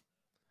 So,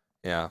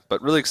 Yeah,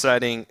 but really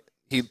exciting.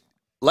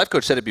 Life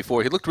Coach said it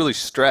before. He looked really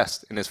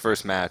stressed in his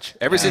first match.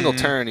 Every single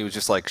turn, he was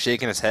just like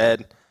shaking his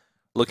head,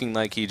 looking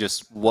like he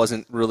just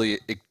wasn't really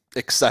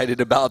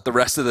excited about the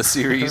rest of the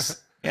series.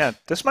 yeah,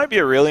 this might be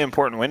a really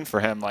important win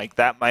for him. Like,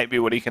 that might be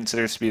what he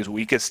considers to be his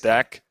weakest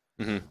deck.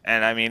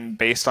 And, I mean,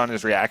 based on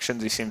his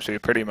reactions, he seems to be a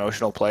pretty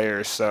emotional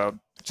player. So,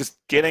 just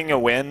getting a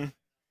win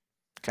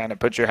kind of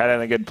puts your head in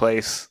a good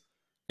place.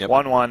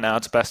 1-1, now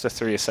it's best of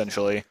 3,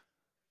 essentially.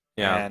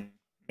 Yeah. And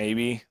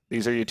maybe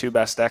these are your 2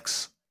 best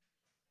decks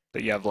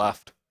that you have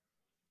left.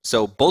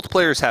 So both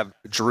players have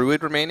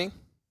Druid remaining,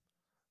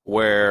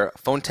 where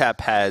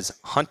Phonetap has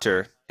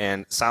Hunter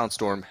and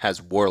Silentstorm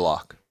has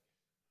Warlock.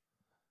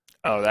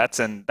 Oh, that's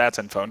in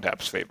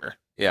Phonetap's favor.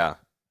 Yeah.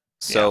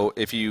 So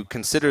if you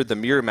consider the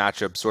mirror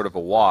matchup sort of a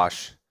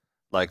wash,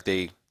 like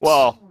they...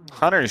 Well,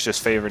 Hunter is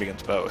just favored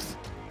against both.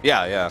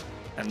 Yeah, yeah.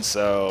 And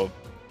so...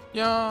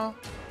 yeah.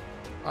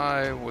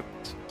 I would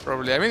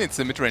probably... I mean, it's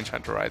the mid-range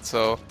Hunter, right?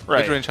 So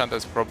Right. mid-range Hunter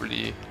is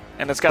probably...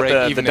 And it's got break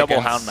the even double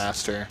against-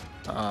 Houndmaster,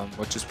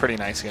 which is pretty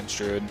nice against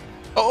Druid.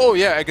 Oh,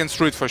 yeah, against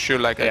Druid for sure.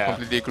 Like, Yeah. I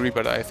completely agree,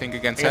 but I think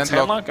against Against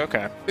Handlock,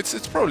 Okay.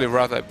 it's probably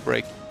rather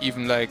break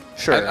even. Like,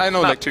 Sure. I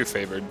know, Not like, too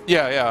favored.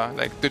 yeah.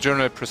 Like, the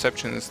general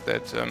perception is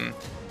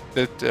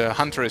that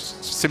Hunter is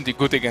simply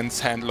good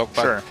against Handlock,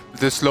 but Sure.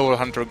 the slower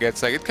Hunter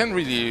gets, like, it can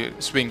really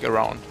swing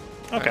around.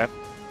 Okay.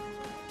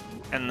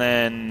 And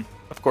then,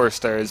 of course,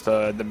 there's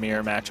the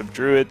mirror match of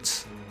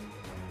Druids.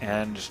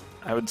 And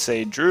I would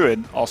say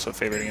Druid also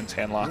favored against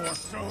Handlock.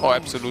 Oh,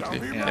 absolutely.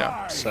 Yeah.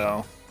 Yeah.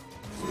 So,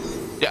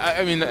 Yeah,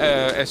 I mean,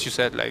 as you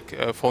said, like,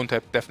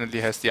 Phonetap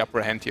definitely has the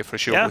upper hand here for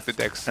sure with the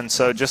decks. And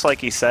so, just like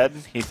he said,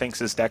 he thinks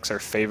his decks are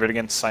favored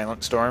against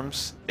Silent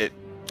Storms. It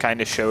kind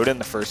of showed in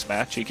the first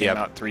match. He came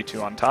out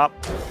 3-2 on top.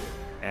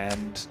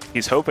 And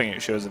he's hoping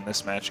it shows in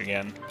this match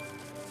again.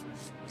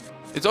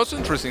 It's also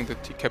interesting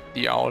that he kept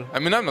the Owl. I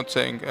mean, I'm not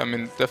saying, I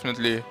mean,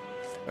 definitely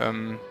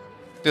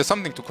there's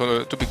something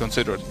to be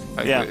considered.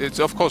 Like, it's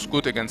of course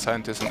good against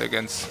scientists and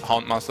against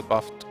Houndmaster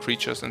buffed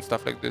creatures and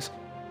stuff like this.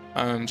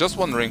 Just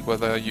wondering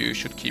whether you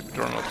should keep it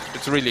or not.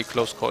 It's really a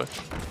close call.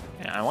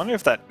 Yeah, I wonder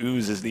if that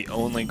Ooze is the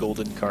only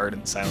golden card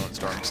in Silent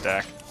Storm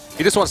stack.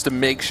 He just wants to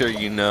make sure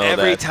you know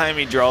Every that, time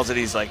he draws it,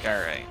 he's like, all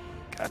right,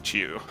 got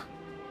you.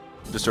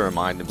 just to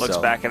remind himself.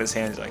 Looks back at his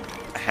hand, he's like,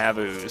 I have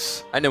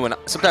Ooze. I know when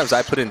sometimes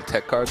I put in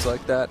tech cards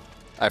like that,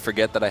 I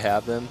forget that I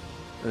have them,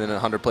 and then a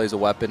Hunter plays a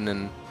weapon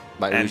and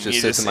my Ooze just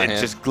sits in my hand.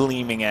 It's just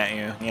gleaming at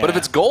you. Yeah. But if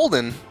it's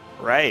golden...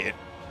 Right.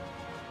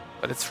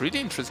 But it's really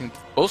interesting.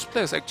 Both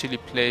players actually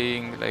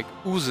playing like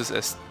Oozes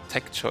as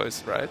tech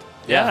choice, right?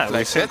 Yeah, like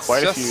we've seen that's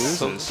quite a just few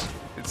so- Oozes.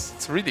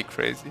 it's really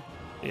crazy.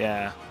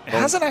 Yeah. It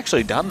hasn't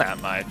actually done that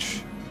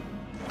much.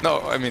 No,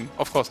 I mean,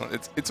 of course not.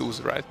 It's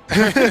Ooze, right?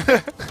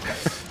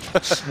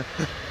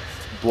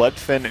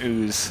 Bloodfin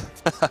Ooze.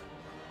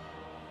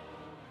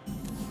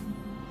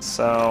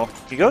 So,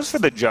 he goes for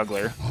the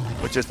Juggler,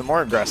 which is the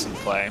more aggressive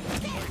play.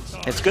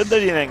 It's good that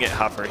he didn't get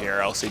Huffer here,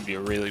 else he'd be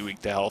really weak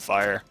to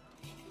Hellfire.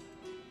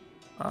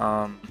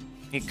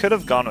 He could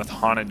have gone with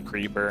Haunted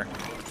Creeper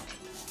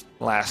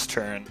last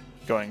turn,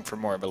 going for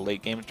more of a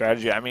late game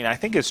strategy. I mean, I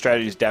think his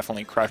strategy is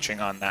definitely crutching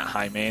on that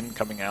high main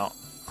coming out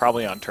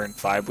probably on turn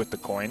 5 with the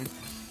coin.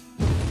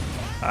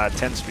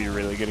 Tends to be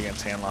really good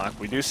against Handlock.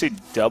 We do see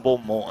double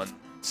Molten,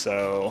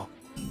 so...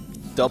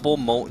 Double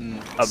Molten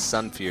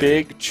Sunfury.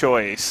 Big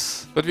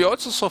choice. But we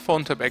also saw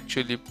Phonetap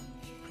actually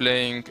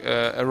playing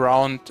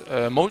around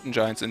Molten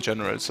Giants in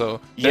general. So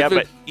Yeah,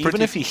 but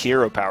even if he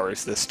hero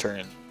powers this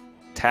turn,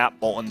 tap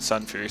Molten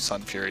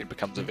Sunfury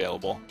becomes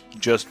available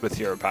just with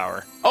hero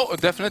power. Oh,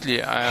 definitely.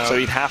 So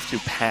he'd have to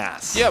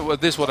pass. Yeah, well,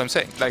 this is what I'm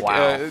saying. Like,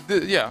 Wow.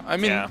 yeah, I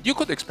mean, you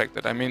could expect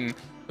that. I mean,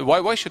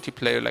 why should he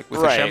play like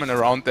with a shaman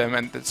around them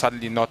and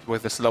suddenly not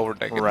with a slower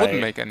deck? It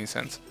wouldn't make any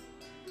sense.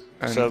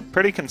 And so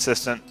pretty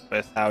consistent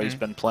with how he's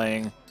been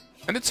playing.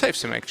 And it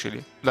saves him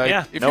actually. Like,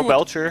 Yeah, if no he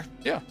Belcher.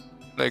 Yeah,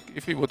 like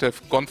if he would have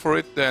gone for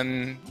it,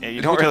 then Yeah,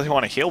 you don't really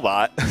want a heal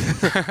bot.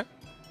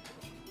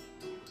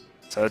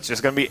 So it's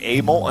just going to be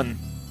a Molten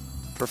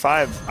for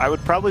 5. I would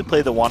probably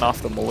play the one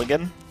off the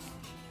mulligan.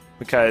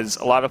 because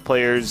a lot of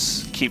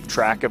players keep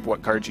track of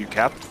what cards you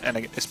kept, and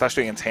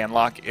especially against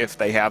Handlock, if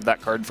they have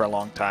that card for a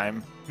long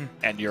time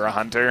and you're a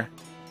hunter,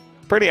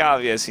 pretty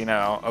obvious, you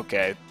know,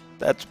 okay,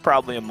 that's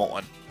probably a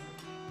Molten.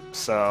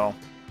 So,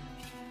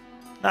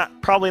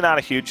 probably not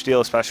a huge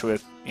deal, especially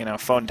with, you know,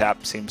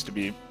 Phonetap seems to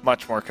be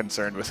much more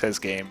concerned with his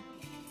game.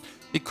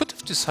 He could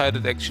have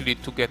decided actually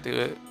to get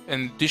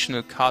an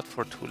additional card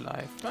for 2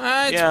 life.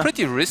 It's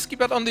pretty risky,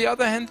 but on the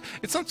other hand,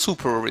 it's not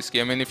super risky.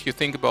 I mean, if you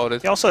think about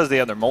it. He also has the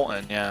other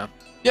Molten, yeah.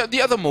 Yeah,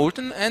 the other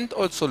Molten, and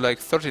also like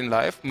 13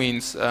 life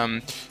means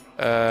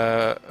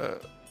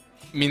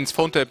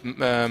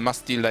Phonetap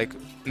must deal like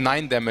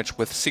 9 damage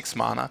with 6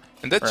 mana,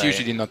 and that's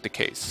usually not the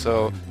case.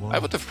 So I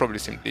would have probably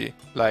simply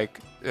like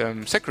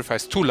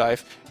sacrificed 2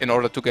 life in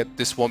order to get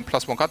this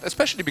 1+1 card,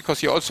 especially because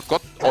he also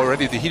got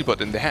already the heal bot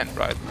in the hand,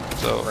 right?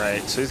 So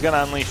so he's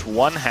gonna unleash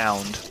 1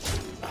 Hound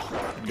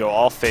and go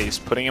all face,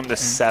 putting him to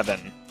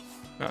 7.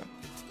 Yeah.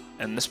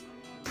 And this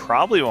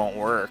probably won't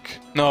work.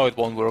 No, it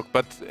won't work,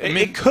 but I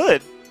mean, it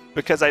could,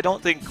 because I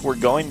don't think we're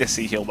going to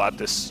see Healbot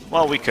this.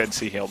 Well, we could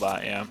see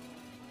Healbot, yeah.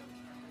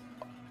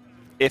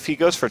 If he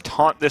goes for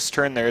Taunt this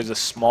turn, there is a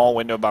small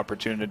window of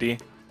opportunity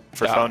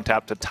for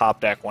Phonetap to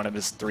top deck one of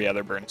his 3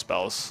 other burn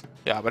spells.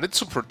 Yeah, but it's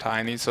super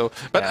tiny, so...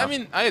 But, I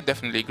mean, I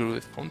definitely agree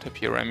with Phonetap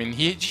here. I mean,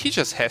 he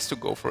just has to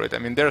go for it. I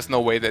mean, there's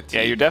no way that...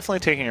 Yeah, you're definitely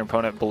taking your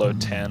opponent below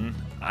 10.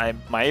 I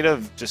might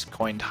have just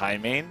coined high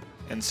main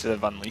instead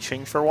of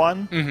unleashing for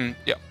 1.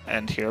 Yeah.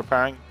 And hero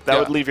powering. That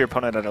would leave your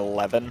opponent at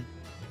 11.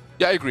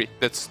 Yeah, I agree.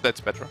 That's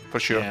better, for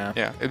sure.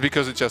 Yeah,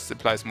 because it just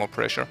applies more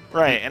pressure.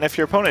 Right, and if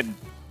your opponent...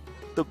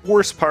 The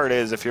worst part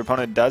is, if your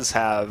opponent does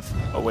have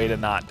a way to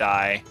not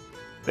die,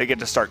 they get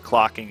to start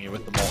clocking you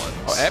with the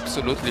Moltens. Oh,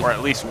 absolutely. Or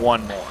at least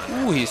 1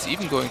 Molten. Ooh, he's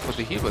even going for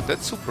the heal, but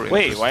that's super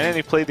interesting. Wait, why didn't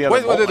he play the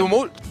other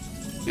Molten?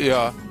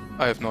 Yeah,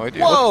 I have no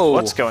idea. Whoa!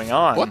 What's going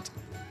on? What?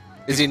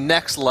 Is he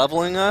next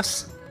leveling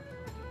us?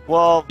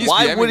 Well,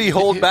 why would he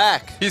hold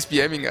back? He's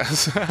BMing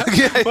us.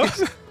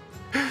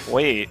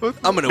 Wait.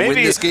 I'm going to win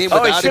this game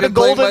without he should have even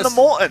golden the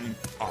Molten.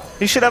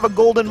 He should have a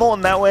golden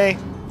Molten. That way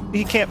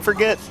he can't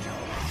forget.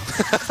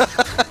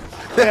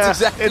 That's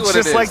exactly what it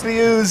is. It's just like the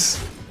ooze.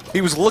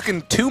 He was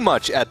looking too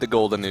much at the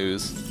golden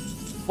ooze.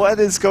 What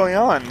is going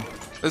on?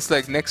 It's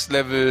like next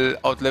level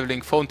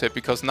out-leveling Phonetap,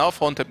 because now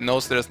Phonetap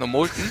knows there's no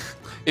Molten.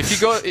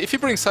 If he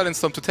brings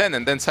Silentstorm to 10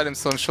 and then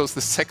Silentstorm shows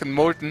the second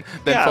Molten,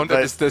 then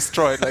Phonetap is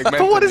destroyed. Like,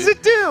 but what does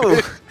it do?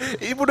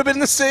 It would have been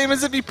the same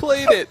as if he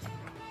played it.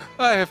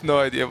 I have no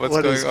idea what's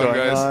going on,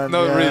 guys.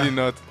 No, really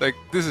not. Like,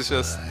 this is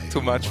just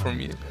too much for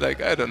me. Like,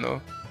 I don't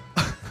know.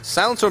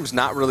 Silentstorm's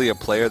not really a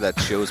player that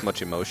shows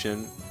much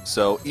emotion,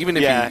 so even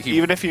if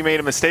even if he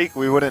made a mistake,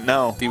 we wouldn't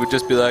know. He would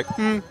just be like,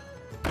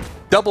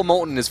 double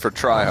Molten is for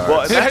tryhards.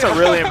 Well, that's a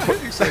really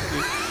important.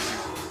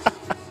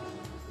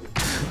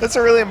 That's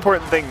a really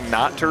important thing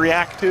not to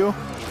react to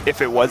if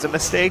it was a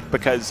mistake,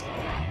 because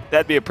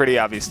that'd be a pretty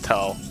obvious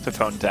tell to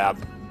Phonetap.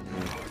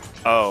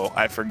 Oh,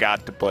 I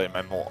forgot to play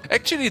my Molten.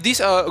 Actually,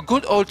 these are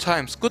good old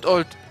times, good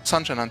old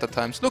Sunshine Hunter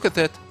times. Look at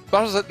that.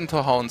 Buzzard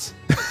into Hounds.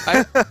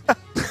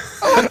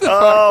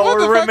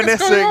 We're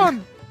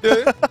reminiscing.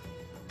 Yeah.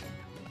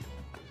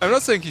 I'm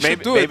not saying he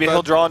should do it. Maybe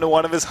he'll draw into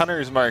one of his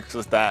hunter's marks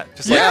with that,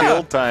 just like the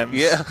old times.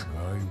 Yeah.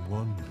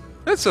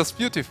 That's just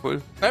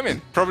beautiful. I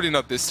mean, probably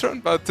not this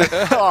turn, but it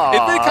will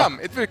come.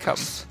 It will come.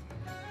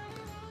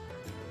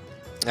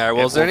 All right.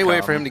 Well, is there any way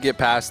for him to get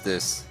past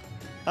this?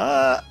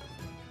 I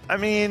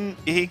mean,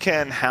 he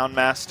can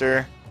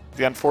Houndmaster.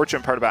 The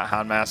unfortunate part about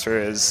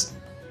Houndmaster is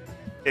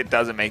it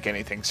doesn't make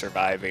anything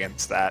survive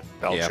against that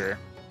Belcher. Yep.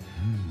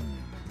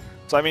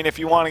 So, I mean, if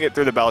you want to get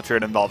through the Belcher,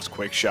 it involves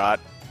Quick Shot,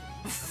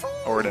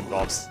 or it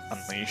involves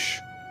Unleash.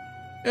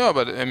 Yeah,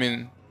 but, I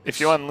mean... If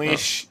you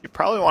Unleash, you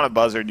probably want a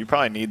Buzzard. You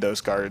probably need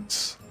those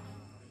cards.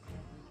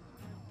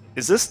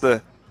 Is this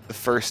the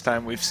first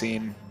time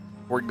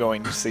we're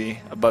going to see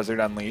a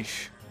Buzzard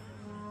Unleash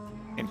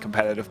in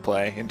competitive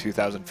play in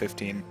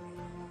 2015?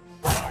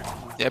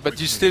 Yeah, but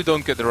you still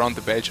don't get around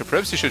the Belcher.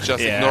 Perhaps you should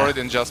just ignore it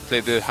and just play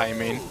the high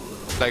main.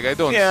 Like, I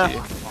don't see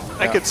it.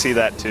 I could see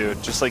that too.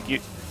 Just like you...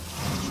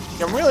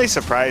 I'm really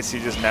surprised he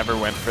just never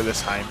went for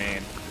this high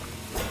main.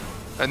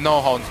 And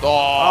no Hounds.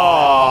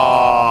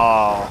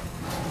 Oh!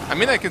 I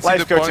mean, I can see the point.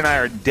 Life Coach and I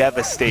are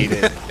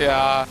devastated.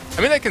 Yeah.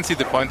 I mean, I can see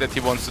the point that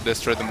he wants to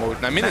destroy the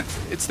Molten. I mean,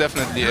 it's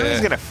definitely... He's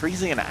going to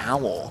freeze an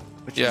Owl,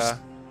 which is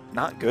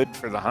not good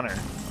for the Hunter.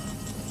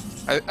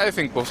 I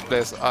think both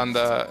players are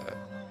under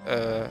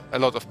a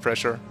lot of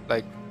pressure.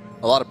 Like,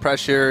 a lot of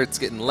pressure. It's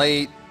getting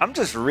late. I'm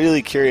just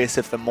really curious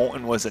if the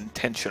Molten was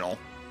intentional.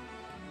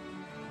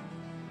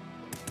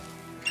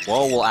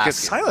 Well, we'll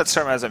ask. Because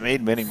Silentstorm hasn't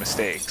made many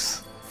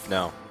mistakes.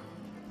 No.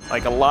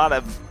 Like, a lot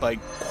of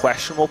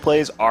questionable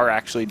plays are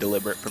actually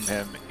deliberate from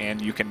him, and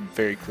you can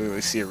very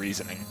clearly see a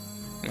reasoning.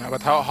 Yeah,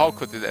 but how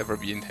could it ever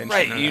be intentional?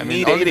 Right, you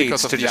need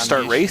 8/8s to just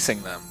start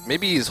racing them.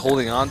 Maybe he's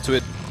holding on to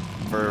it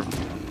for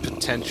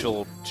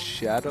potential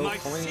Shadow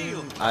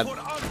Flame? Nah.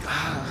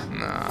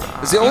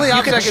 Nah. It's the only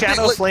option I can can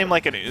Shadow think. Flame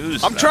like an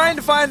ooze. I'm trying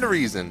to find a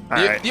reason.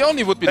 The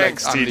only would be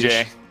Thanks, like Unleash.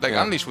 TJ. Like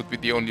Yeah. Unleash would be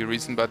the only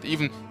reason, but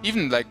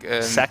even like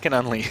Second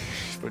Unleash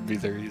would be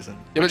the reason.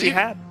 yeah, Which but he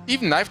had.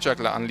 even Knife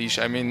Juggler Unleash,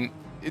 I mean,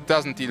 it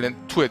doesn't deal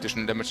 2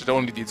 additional damage. It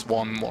only deals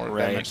 1 more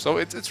Right. damage, so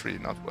it's really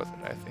not worth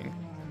it, I think.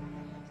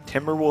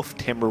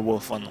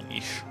 Timberwolf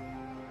Unleash.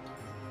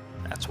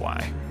 That's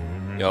why.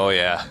 Oh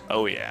yeah.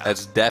 Oh yeah.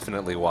 That's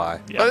definitely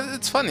why. Yeah. But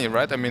it's funny,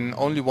 right? I mean,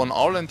 only 1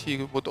 owl and he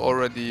would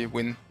already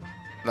win.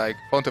 Like,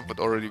 Phonetap would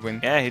already win.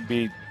 Yeah, he'd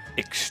be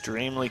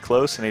extremely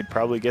close, and he'd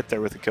probably get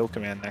there with a kill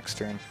command next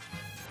turn.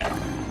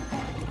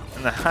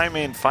 And the high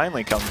main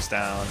finally comes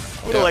down.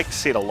 I would have liked to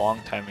see it a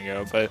long time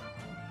ago, but...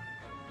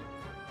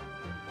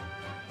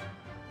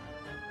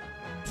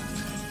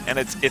 And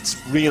it's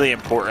really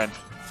important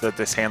that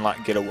this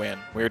handlock get a win.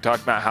 We were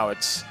talking about how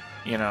it's,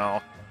 you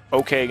know,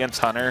 okay against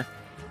Hunter,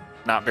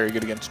 not very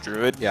good against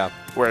Druid. Yeah.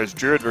 Whereas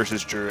Druid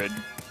versus Druid,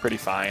 pretty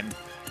fine.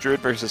 Druid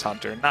versus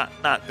Hunter,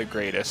 not the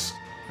greatest.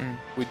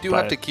 We do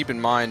have to keep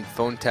in mind,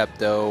 Phonetap,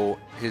 though,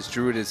 his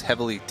Druid is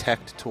heavily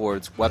teched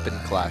towards weapon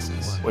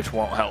classes. Which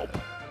won't help.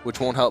 Which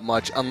won't help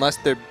much unless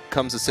there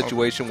comes a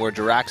situation where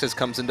Jiraxis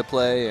comes into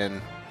play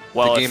and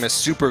the game is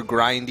super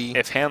grindy.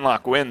 If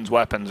handlock wins,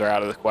 weapons are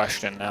out of the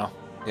question now.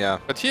 Yeah.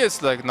 But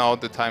here's like now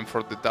the time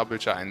for the double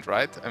giant,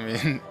 right? I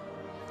mean,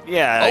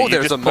 yeah. Oh,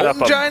 there's just a put up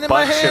Molten Giant in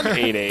my bunch hand? of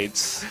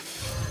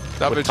 8/8s.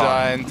 double With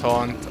giant,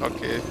 taunt.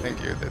 Okay,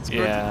 thank you. That's good.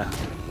 Yeah.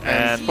 And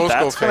And both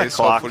that's go gonna face,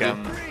 clock hopefully.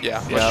 him.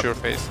 Yeah, Yep. sure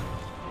face.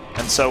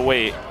 And so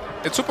wait,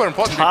 It's super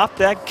important. top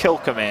deck kill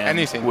command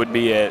Anything. would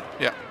be it.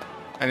 Yeah,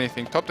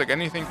 anything. Top deck,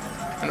 anything.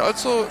 And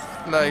also,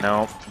 like,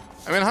 No.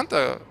 I mean,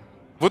 Hunter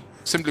would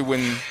simply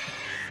win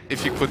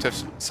if he could have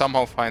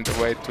somehow find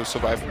a way to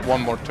survive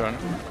 1 more turn.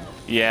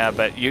 Yeah,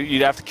 but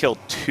you'd have to kill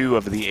 2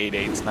 of the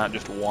 8/8s, not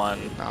just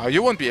 1. Now,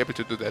 you won't be able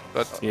to do that,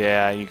 but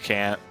Yeah, you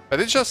can't.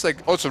 it's just like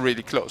also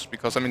really close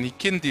because I mean he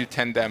can deal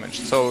 10 damage,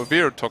 so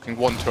we're talking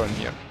 1 turn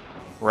here.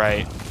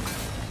 Right.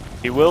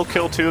 He will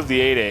kill 2 of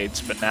the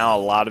 8/8s, but now a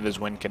lot of his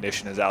win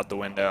condition is out the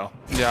window.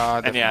 Yeah,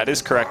 And yeah, it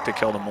is correct to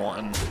kill the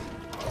Molten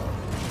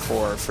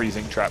for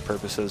freezing trap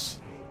purposes.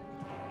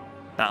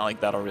 Not like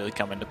that'll really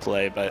come into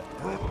play, but...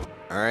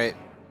 All right.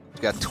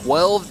 We've got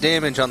 12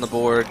 damage on the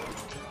board.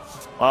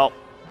 Well,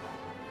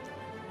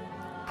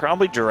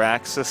 probably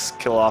Jiraxis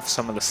kill off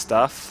some of the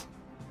stuff.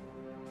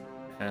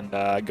 And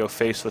go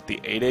face with the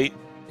 8/8.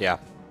 Yeah.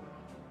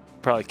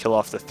 Probably kill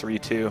off the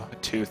 3/2,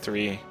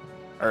 2/3,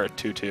 or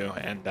 2/2,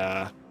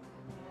 and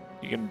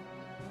you can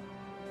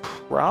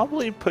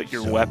probably put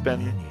your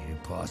weapon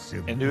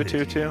into a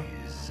 2/2.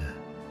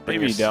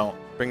 Maybe you don't.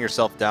 Bring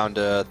yourself down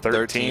to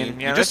 13.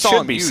 Yeah, you just that saw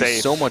should him be use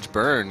safe. so much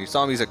burn. You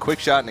saw him use a quick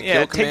shot and a Yeah,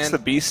 kill it command. takes the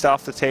beast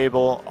off the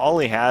table. All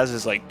he has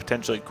is like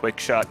potentially quick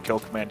shot, kill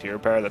command, hero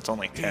power. That's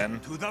only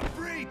 10.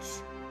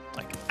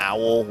 Like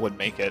Owl would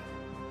make it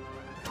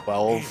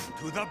 12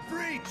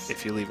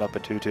 if you leave up a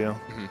 2/2.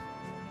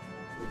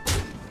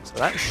 So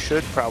that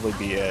should probably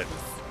be it.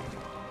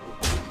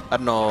 I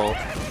don't know.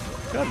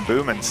 Got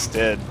boom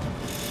instead.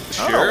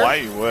 I don't know why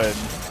you would.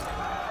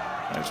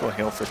 Might as well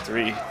heal for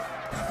 3.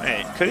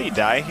 Wait, could he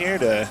die here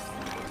to...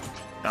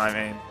 No, I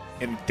mean,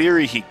 in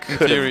theory he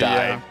could have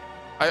died.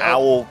 Yeah.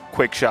 Owl,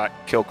 quick shot,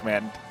 kill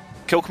command.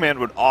 Kill command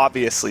would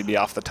obviously be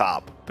off the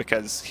top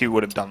because he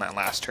would have done that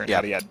last turn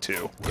had he had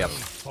 2. Yep.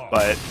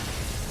 But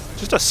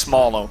just a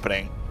small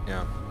opening.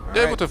 Yeah.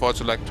 Yeah, I would have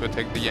also liked to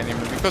attack the enemy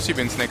because he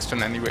wins next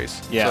turn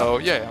anyways. Yeah. So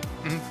yeah,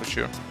 for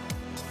sure.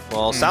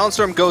 Well,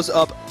 Silentstorm goes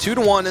up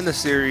 2-1 in the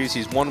series.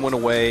 He's 1 win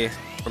away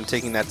from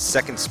taking that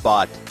 2nd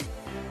spot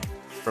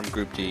from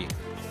Group D,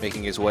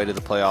 making his way to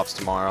the playoffs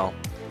tomorrow.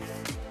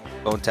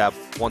 Phonetap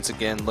once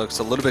again looks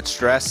a little bit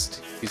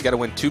stressed. He's got to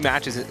win 2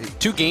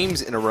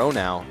 games in a row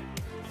now,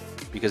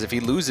 because if he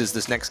loses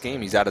this next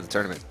game, he's out of the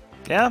tournament.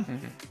 Yeah.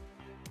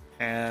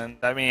 And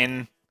I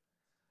mean,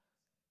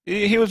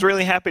 he was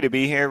really happy to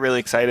be here, really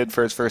excited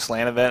for his first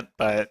LAN event,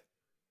 but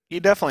you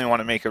definitely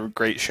want to make a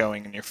great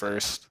showing in your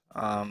first.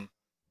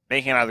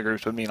 Making it out of the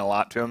groups would mean a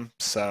lot to him,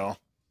 so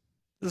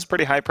this is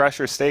pretty high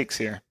pressure stakes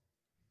here.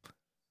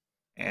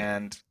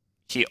 And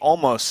he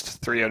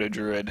almost 3-0'd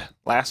Druid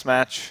last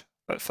match,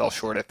 but fell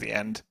short at the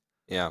end.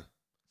 Yeah.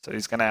 So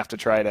he's going to have to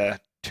try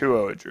to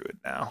 2-0 Druid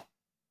now.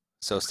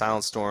 So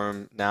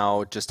Silentstorm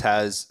now just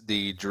has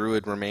the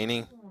Druid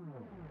remaining,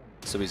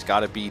 so he's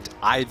got to beat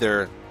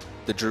either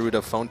the Druid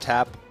of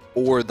Phonetap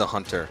or the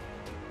Hunter.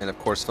 And of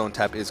course,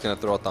 Phonetap is going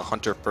to throw out the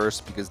Hunter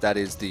first because that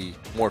is the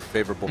more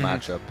favorable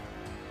matchup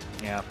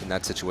in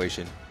that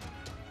situation.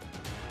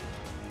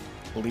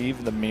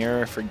 Leave the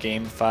mirror for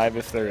Game 5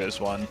 if there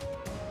is one.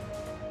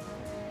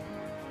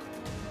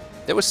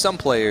 There was some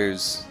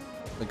players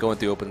like going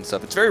through open and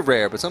stuff. It's very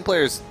rare, but some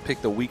players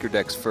pick the weaker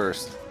decks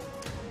first.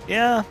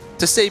 Yeah.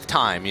 To save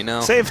time, you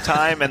know? Save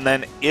time, and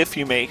then if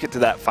you make it to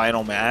that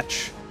final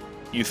match,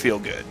 you feel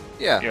good.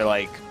 Yeah. You're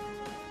like,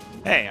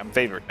 hey, I'm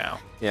favored now.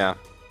 Yeah.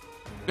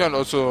 Yeah, and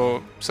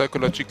also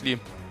psychologically,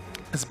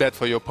 it's bad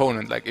for your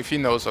opponent. Like if he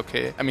knows,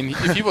 okay, I mean,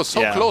 if he was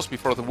so close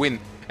before the win,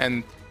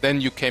 and then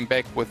you came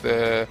back with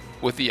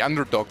the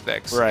underdog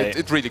decks, right.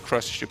 it really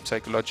crushes you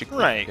psychologically.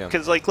 Right,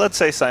 because like let's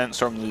say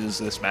Silentstorm loses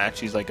this match,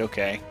 he's like,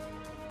 okay,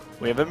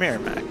 we have a mirror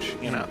match,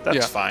 you know,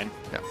 that's fine.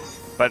 Yeah.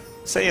 But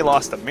say he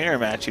lost a mirror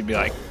match, he'd be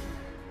like,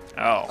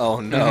 oh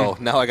no,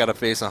 now I gotta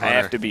face a Hunter.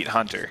 I have to beat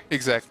Hunter.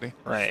 Exactly.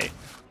 Right.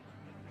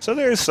 So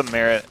there's some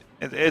merit.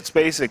 It's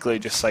basically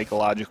just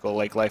psychological,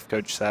 like Life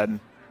Coach said.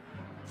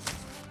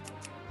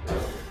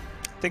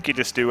 I think you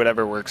just do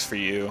whatever works for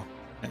you,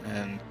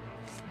 and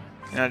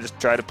you know, just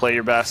try to play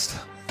your best.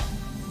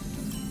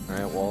 All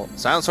right. Well,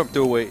 Silentstorm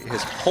threw away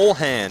his whole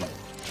hand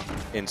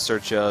in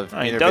search of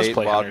he does Innervate,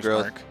 play Wild Hunter's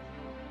Growth. Mark.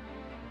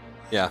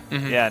 Yeah.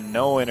 Yeah,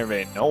 no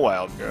Innervate, no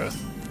Wild Growth.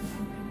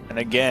 And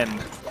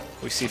again,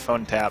 we see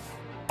Phonetap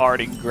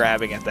already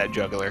grabbing at that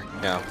juggler.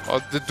 Yeah. Oh,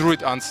 the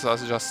Druid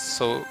answers are just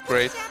so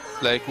great.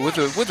 Like with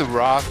the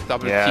Wrath,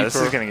 double keeper. This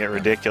is going to get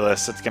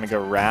ridiculous. It's going to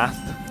go Wrath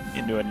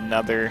into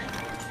another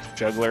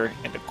juggler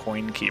and a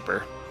Coin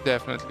Keeper.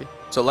 Definitely.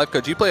 So, Life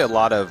Coach, you play a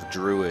lot of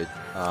Druid.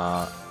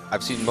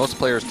 I've seen most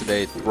players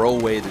today throw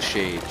away the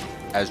Shade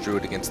as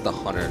Druid against the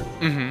Hunter.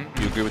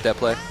 Do you agree with that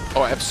play?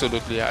 Oh,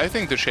 absolutely. I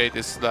think the Shade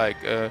is like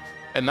a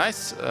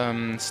nice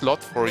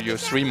slot for your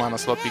 3-mana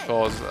slot,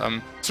 because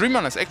 3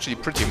 mana is actually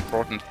pretty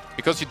important,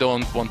 because you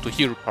don't want to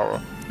hero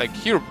power. Like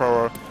hero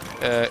power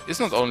is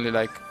not only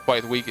like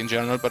quite weak in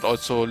general, but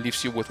also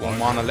leaves you with 1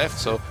 mana left.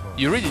 So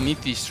you really need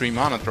these 3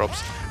 mana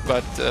drops,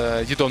 but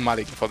you don't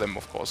Malik for them,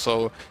 of course.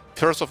 So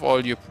first of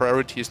all, your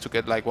priority is to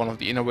get like one of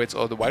the Innervates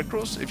or the Wild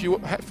Growths. If you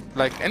have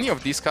like any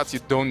of these cards, you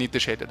don't need the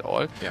Shade at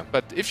all. Yeah.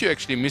 But if you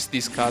actually miss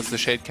these cards, the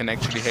Shade can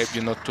actually help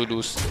you not to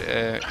lose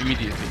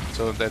immediately.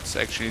 So that's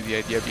actually the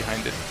idea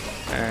behind it.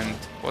 And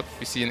what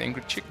we see in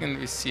Angry Chicken,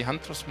 we see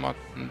Hunter's Mark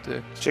and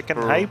the Chicken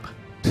hype?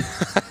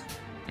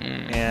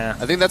 Yeah.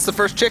 I think that's the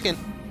first chicken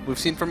we've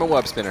seen from a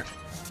web spinner.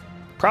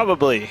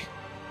 Probably.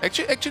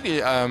 Actually,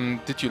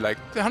 did you like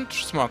the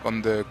Hunter's Mark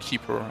on the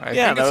Keeper? I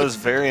Yeah, think that was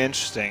very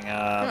interesting.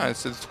 Yeah,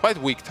 it's quite a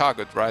weak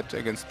target, right,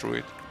 against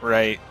Druid.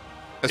 Right.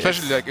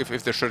 Especially like if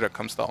the Shredder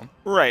comes down.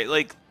 Right,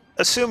 like,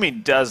 assume he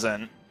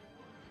doesn't,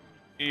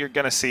 you're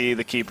going to see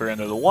the Keeper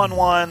into the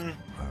 1-1,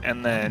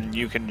 and then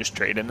you can just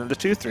trade into the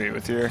 2-3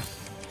 with your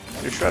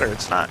Shredder.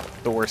 It's not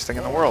the worst thing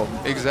in the world.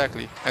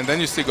 Exactly. And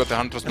then you still got the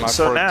Hunter's Mark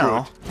so for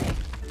now, Druid.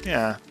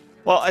 Yeah.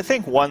 Well, I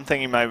think one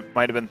thing you might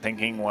have been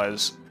thinking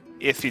was,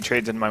 if he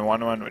trades in my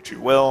 1-1, which he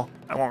will,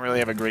 I won't really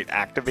have a great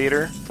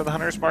activator for the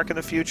Hunter's Mark in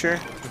the future.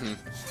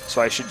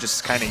 So I should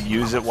just kind of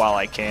use it while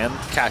I can.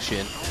 Cash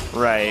in.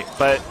 Right,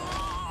 but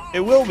it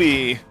will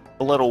be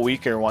a little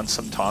weaker once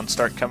some taunts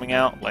start coming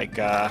out, like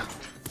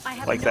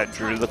that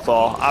Drew the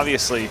Claw.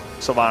 Obviously,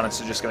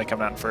 Sylvanas is just going to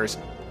come out first.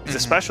 He's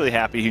especially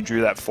happy he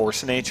drew that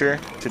Force Nature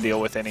to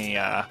deal with any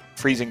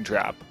freezing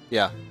trap.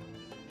 Yeah.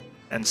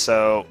 And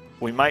so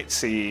we might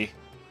see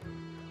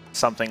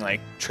something like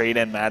trade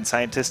in Mad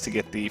Scientist to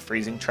get the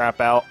freezing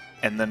trap out,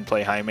 and then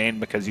play high main,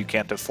 because you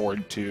can't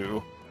afford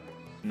to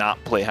not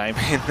play high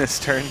main this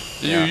turn.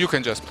 You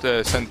can just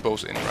send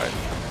bows in, right?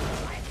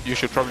 You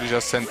should probably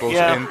just send bows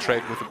in,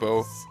 trade with the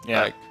bow.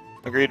 Yeah, like,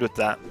 agreed with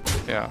that.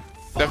 Yeah,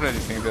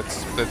 definitely think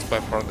that's by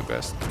far the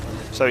best.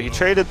 So he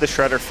traded the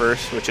Shredder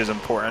first, which is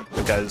important,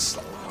 because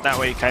that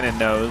way he kind of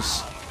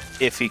knows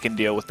if he can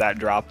deal with that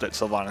drop that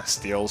Sylvanas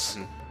steals.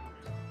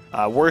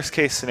 Worst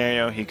case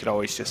scenario, he could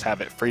always just have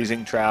it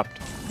freezing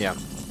trapped. Yeah.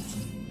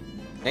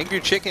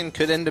 Angry Chicken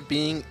could end up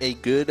being a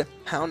good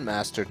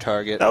Houndmaster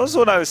target. That was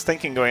what I was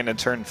thinking going to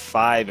turn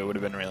 5. It would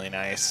have been really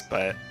nice,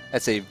 but...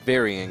 That's a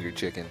very Angry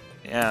Chicken.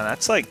 Yeah,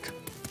 that's like,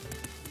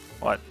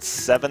 what,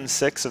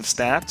 7/6 of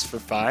stats for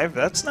 5?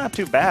 That's not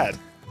too bad.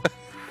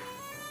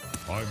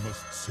 I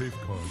must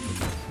safeguard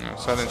them. Yeah,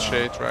 Silent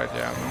Shade, right,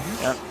 yeah.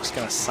 Yeah, just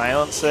going to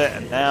silence it,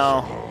 and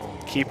now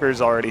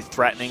Keeper's already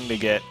threatening to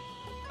get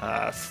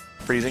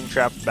freezing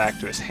trap back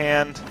to his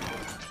hand.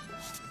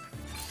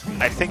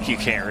 I think you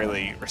can't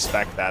really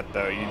respect that,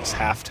 though. You just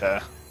have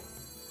to...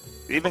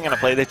 You're even going to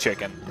play the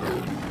chicken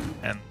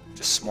and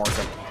just smork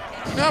him.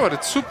 Yeah, but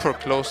it's super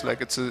close.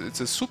 Like, it's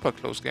a super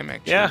close game,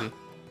 actually. Yeah.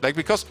 Like,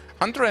 because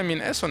Hunter, I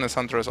mean, as soon as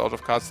Hunter is out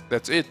of cards,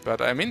 that's it.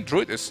 But, I mean,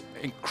 Druid is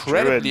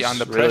incredibly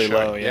under pressure.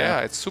 Really low,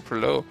 yeah. It's super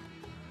low.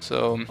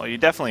 So... Well, you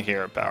definitely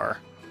hear power.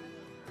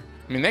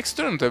 I mean, next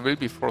turn there will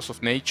be Force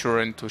of Nature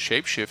into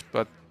Shapeshift,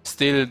 but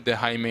still the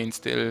high main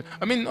still...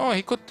 I mean, oh,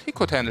 he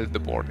could handle the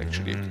board,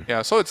 actually.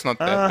 Yeah, so it's not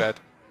that bad.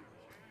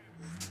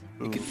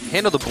 He can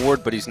handle the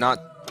board, but he's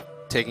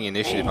not taking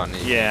initiative on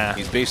it. Yeah.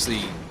 He's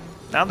basically...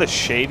 Now the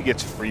Shade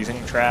gets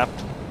freezing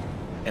trapped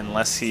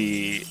unless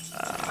he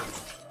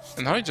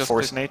and how he just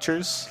Force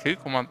Natures. Kill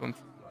command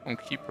on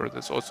Keeper,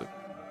 that's also...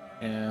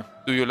 Yeah.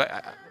 Do you like...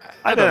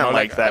 I don't didn't know,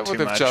 like that I would too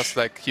have much. just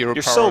like hero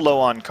You're power. so low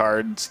on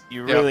cards.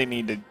 You really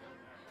need to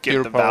get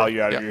Hero the power,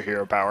 value out of your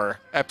hero power.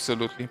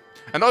 Absolutely.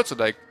 And also,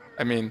 like,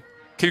 I mean,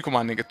 kill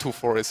commanding a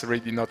 2/4 is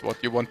really not what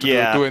you want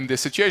to do in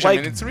this situation. Like,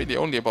 I mean, it's really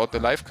only about the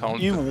life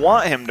count. You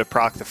want him to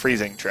proc the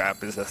freezing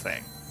trap is the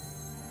thing.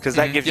 Because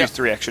that gives you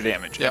 3 extra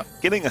damage. Yeah.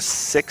 Getting a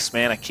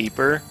 6-mana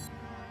Keeper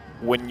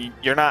when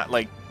you're not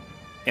like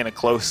in a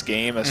close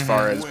game as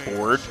far as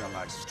board,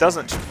 it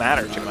doesn't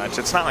matter too much.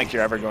 It's not like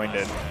you're ever going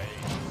to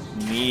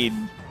need,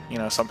 you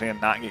know, something to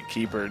not get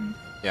keepered.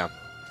 Yeah.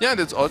 Yeah,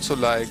 that's also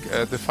like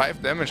the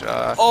 5 damage.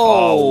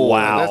 Oh,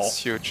 wow. That's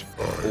huge.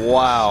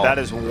 Wow. That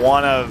is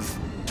one of,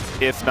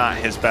 if not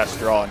his best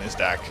draw in his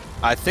deck.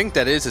 I think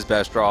that is his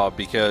best draw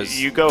because...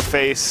 You go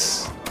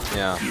face,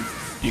 yeah.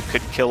 You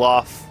could kill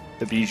off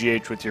the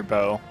BGH with your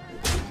bow.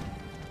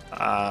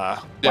 Yeah,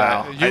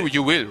 wow.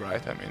 you will,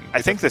 right? I mean,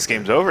 I think this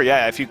game's over.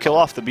 Yeah, if you kill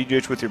off the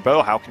BGH with your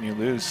bow, how can you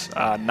lose?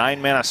 9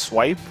 mana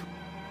swipe?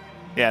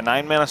 Yeah,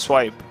 9 mana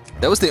swipe.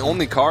 That was the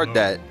only card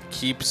that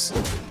keeps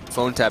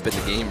Phonetap in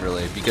the game,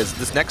 really, because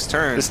this next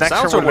turn would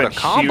have been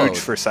huge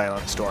for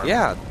Silentstorm.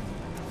 Yeah.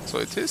 So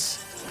it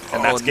is.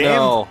 And that's game.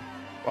 No.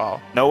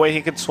 Wow. No way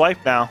he can swipe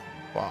now.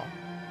 Wow.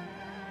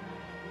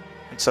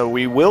 And so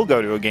we will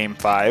go to a game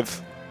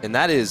 5. And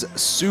that is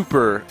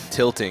super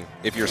tilting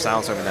if you're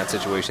Silentstorm in that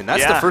situation.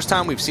 That's the first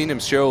time we've seen him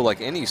show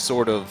like any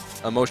sort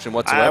of emotion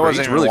whatsoever. I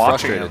wasn't He's really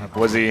watching frustrated. him.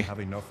 Was he?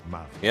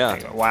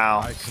 Yeah.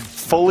 Wow.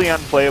 Fully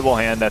unplayable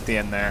hand at the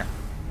end there.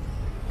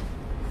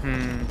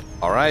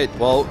 All right.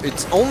 Well,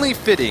 it's only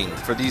fitting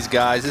for these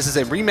guys. This is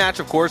a rematch,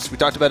 of course. We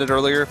talked about it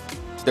earlier.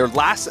 Their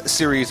last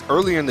series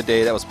earlier in the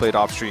day that was played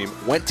off stream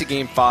went to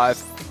game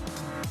 5.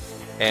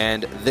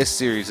 And this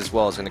series as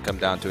well is going to come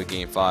down to a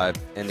game 5.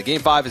 And the game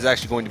 5 is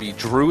actually going to be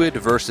Druid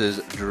versus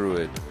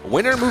Druid.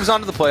 Winner moves on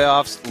to the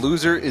playoffs.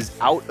 Loser is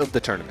out of the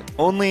tournament.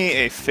 Only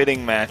a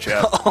fitting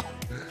matchup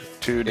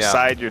to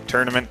decide your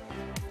tournament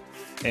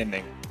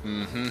ending.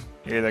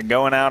 You're either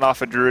going out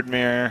off a Druid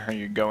Mirror or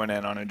you're going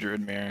in on a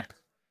Druid Mirror.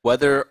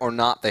 Whether or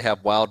not they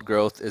have wild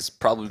growth is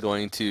probably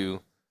going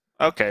to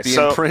be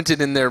so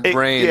imprinted in their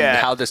brain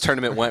how this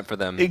tournament went for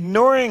them.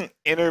 Ignoring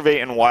Innervate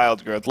and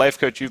Wild Growth, Life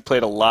Coach, you've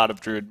played a lot of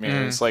Druid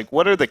Mirrors. Like,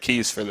 what are the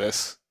keys for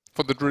this?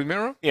 For the Druid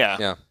Mirror?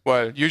 Yeah.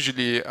 Well,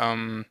 usually, I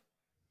mean,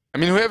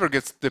 whoever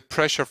gets the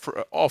pressure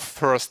off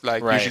first,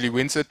 like, usually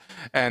wins it.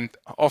 And,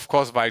 of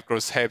course, Wild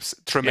Growth helps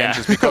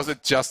tremendous because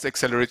it just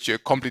accelerates your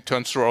complete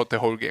turns throughout the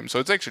whole game. So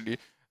it's actually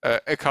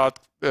a card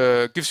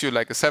gives you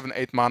like a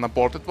 7-8 mana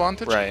board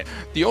advantage. Right.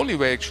 The only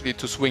way actually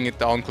to swing it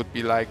down could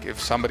be like if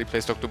somebody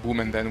plays Dr.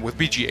 Boom and then with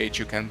BGH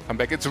you can come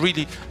back. It's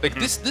really like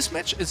this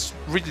match is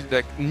really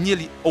like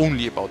nearly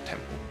only about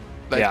tempo.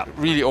 Like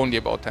really only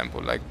about tempo.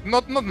 Like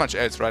not much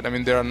else, right? I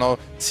mean there are no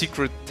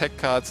secret tech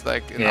cards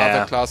like in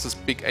other classes,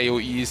 big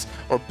AoEs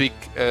or big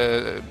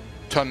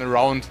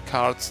turnaround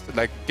cards,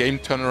 like game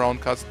turnaround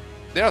cards.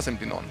 There are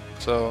simply none.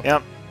 So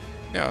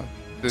yeah.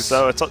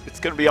 So it's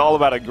going to be all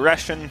about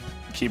aggression,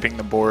 keeping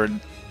the board.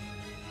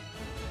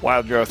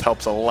 Wild Growth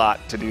helps a lot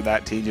to do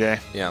that, TJ.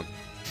 Yeah.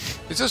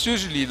 It's just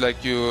usually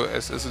like you,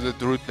 as a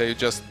Druid player, you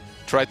just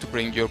try to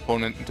bring your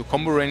opponent into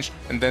combo range,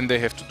 and then they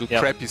have to do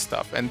crappy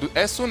stuff. And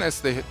as soon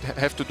as they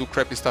have to do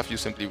crappy stuff, you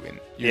simply win.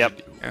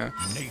 Usually. Yeah.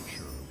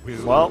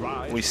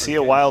 Well, we see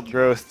a Wild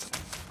Growth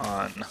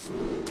on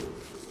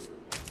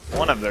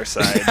one of their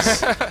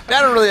sides. I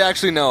don't really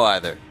actually know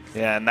either.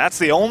 Yeah, and that's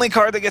the only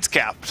card that gets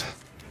capped.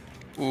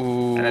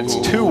 Ooh. And it's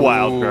 2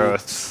 Wild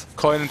Growths.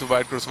 Coin into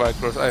Wild Growth, Wild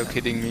Growth. Are you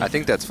kidding me? I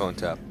think that's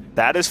Phonetap.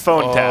 That is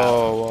Phonetap.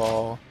 Oh,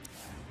 wow.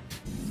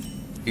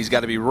 He's got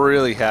to be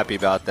really happy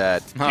about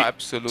that. No,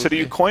 absolutely. So do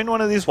you coin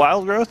one of these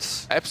Wild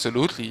Growths?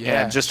 Absolutely,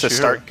 yeah. Just to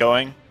start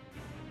going?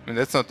 I mean,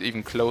 that's not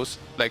even close.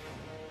 Like,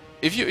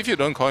 if you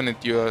don't coin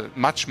it, you're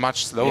much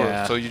slower.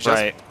 Yeah, so you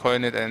just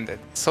coin it, and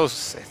it's so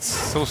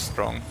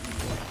strong.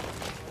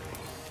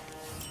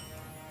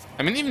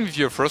 I mean, even if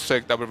your first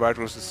strike double Wild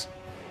Growth is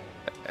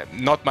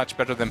not much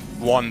better than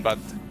 1, but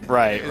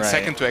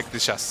second to act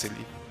is just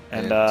silly.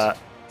 And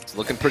it's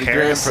looking pretty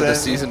grim for the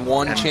Season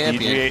 1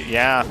 champion.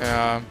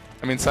 Yeah.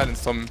 I mean,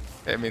 Silentstorm,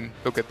 I mean,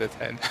 look at that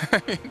hand.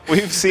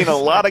 We've seen a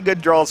lot of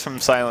good draws from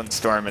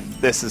Silentstorm, and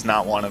this is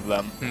not one of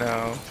them.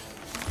 No.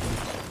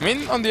 I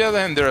mean, on the other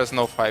hand, there is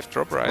no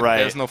 5-drop, right?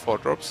 There's no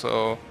 4-drop,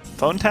 so...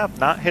 Phonetap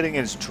not hitting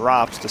his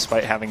drops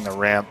despite having the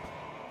ramp.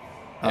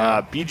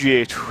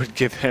 BGH would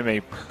give him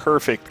a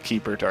perfect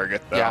keeper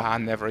target, though. Yeah,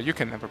 never. You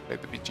can never play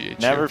the BGH.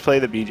 Never play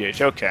the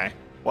BGH. Okay.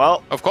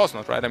 Well, of course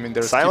not, right? I mean,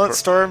 there's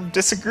Silentstorm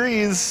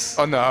disagrees.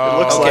 Oh no! It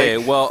looks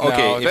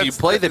okay. If you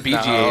play the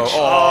BGH,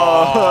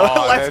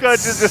 Life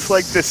Coach is just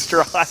like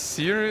distraught.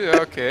 Serious?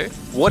 Okay.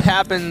 What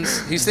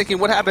happens? He's thinking,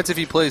 what happens if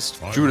he plays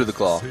Druid of the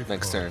Claw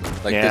next turn?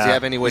 Like, does he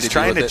have any way to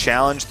deal with it? He's trying to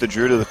challenge the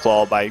Druid of the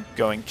Claw by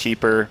going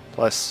keeper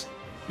plus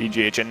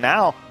BGH, and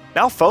now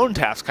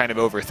Phonetap's kind of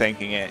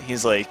overthinking it.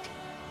 He's like,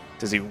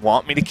 does he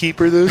want me to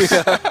keeper this?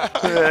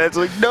 It's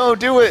like, no,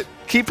 do it.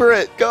 Keeper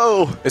it.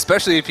 Go.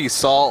 Especially if he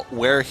saw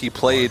where he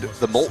played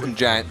the Molten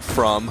Giant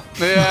from in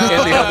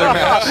the other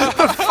match.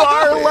 The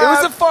far left. It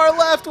was the far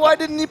left. Why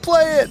didn't he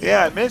play it?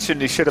 Yeah, I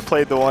mentioned he should have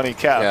played the one he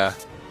kept. Yeah.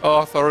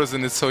 Oh,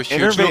 Thorison is so huge.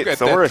 Innervate Look at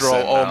Thorison, that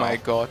draw. Oh my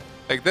god.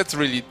 Like, that's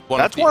really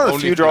one of the only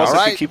few draws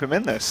that could keep him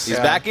in this. He's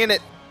back in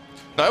it.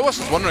 No, I was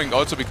just wondering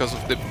also because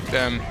of the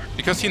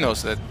because he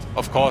knows that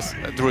of course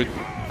Druid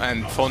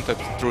and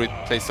Phonetap Druid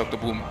plays Dr.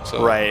 Boom,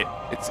 so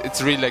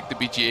it's really like the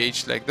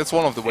BGH, like that's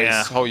one of the ways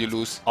how you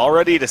lose.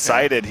 Already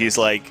decided, he's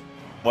like,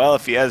 well,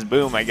 if he has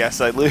boom, I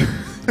guess I lose.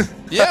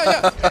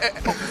 Yeah.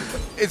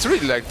 It's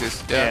really like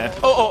this. Yeah.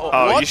 Oh,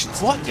 what?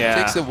 What? Yeah.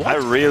 Takes a what? I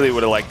really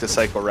would have liked to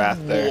cycle Wrath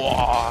there.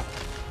 Wow.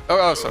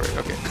 Oh, sorry.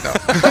 Okay.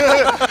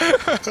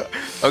 No.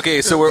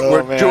 Okay, so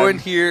we're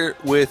joined here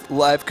with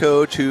Live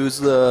Coach, who's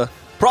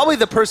probably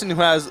the person who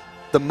has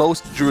the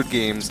most Druid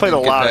games. Played in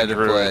a lot of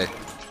competitive Druid.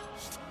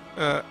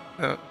 play.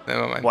 No,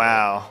 never mind.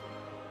 Wow.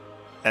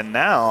 And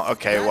now,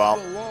 okay, well,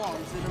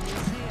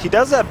 he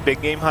does have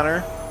Big Game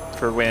Hunter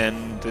for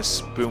when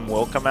this boom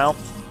will come out.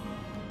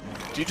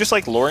 Do you just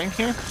like luring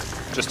here?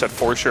 Just to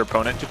force your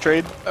opponent to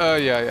trade?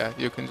 Yeah,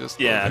 you can just...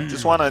 Yeah,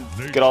 just want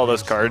to get all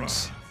those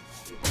cards.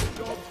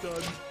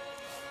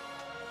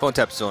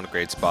 Phonetap's still in a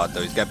great spot,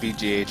 though. He's got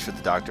BGH for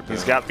the Dr. Boom.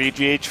 He's got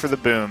BGH for the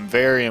boom.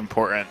 Very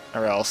important,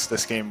 or else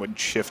this game would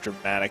shift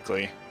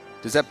dramatically.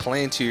 Does that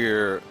play into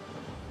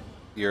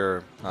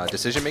your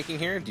decision-making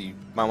here? Do you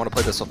might want to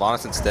play the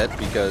Sylvanas instead?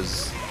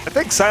 Because... I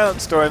think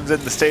Silentstorm's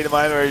in the state of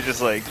mind where you're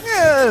just like,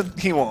 yeah,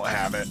 he won't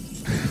have it.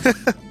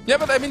 Yeah,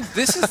 but I mean,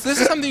 this is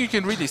something you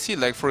can really see.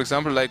 Like, for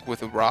example, like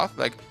with the Wrath,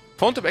 like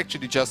Phonetap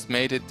actually just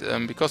made it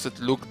because it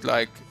looked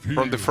like,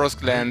 from the first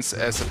glance,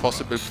 as a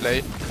possible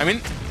play. I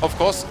mean, of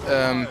course,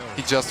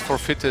 he just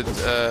forfeited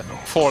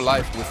 4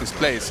 life with his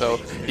play, so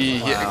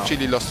he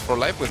actually lost 4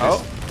 life with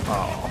his.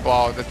 Oh.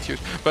 Wow, that's huge.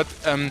 But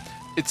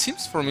it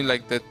seems for me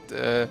like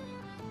that,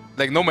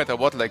 like no matter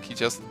what, like he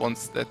just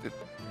wants that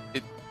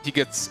he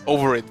gets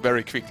over it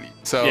very quickly.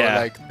 So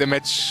like the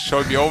match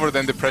should be over,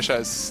 then the pressure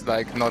is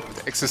like not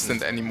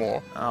existent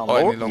anymore.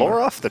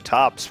 Lore off the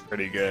top's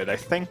pretty good. I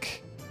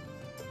think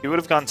he would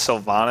have gone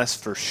Sylvanas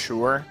for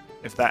sure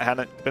if that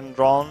hadn't been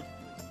drawn.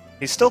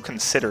 He's still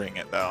considering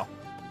it though,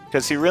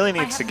 because he really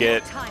needs to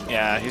get.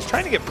 Yeah, he's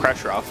trying to get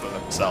pressure off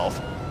of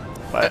himself.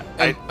 But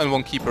and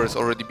one keeper has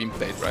already been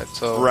played, right?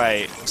 So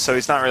so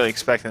he's not really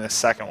expecting the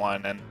second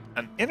one, and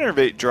an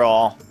Innervate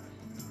draw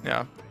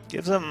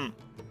gives him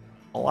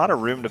a lot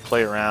of room to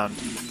play around.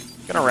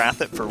 Gonna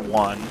Wrath it for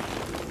 1.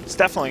 He's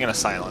definitely gonna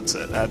silence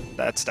it.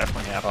 That's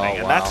definitely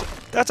happening. Oh, and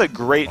that's a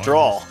great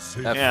draw.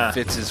 That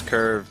fits his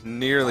curve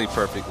nearly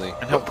perfectly.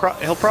 And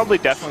he'll probably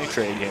definitely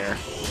trade here.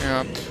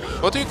 Yeah.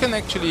 What you can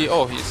actually...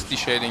 Oh, he's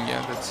deshading,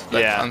 yeah. That's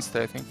like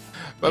unstacking.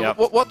 But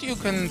what you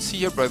can see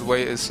here, by the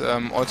way, is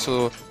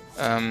also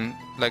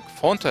like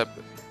Phonetap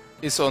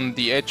is on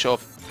the edge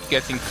of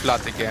getting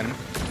Flood again.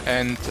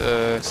 And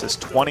this is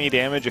 20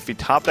 damage. If he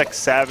top decks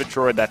Savage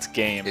Roar, that's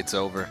game. It's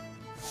over.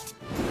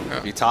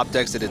 If he top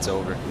decks it, it's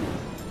over.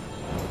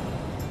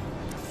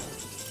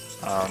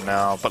 Oh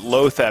no, but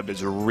Lotheb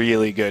is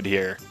really good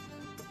here.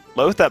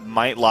 Lotheb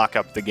might lock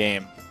up the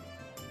game.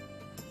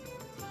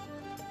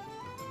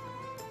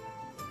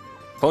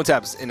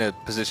 Phonetap's in a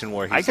position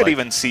where he's I could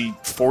even see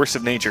Force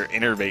of Nature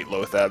innervate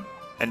Lotheb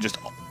and just,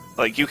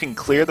 like, you can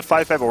clear the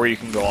 5/5 or you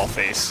can go all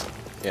face.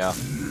 Yeah.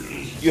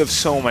 You have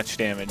so much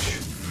damage.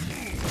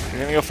 You're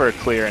going to go for a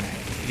clear, and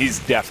he's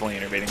definitely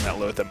innervating that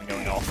Lotheb and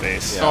going all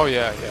face. Yeah. Oh,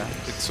 yeah.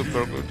 It's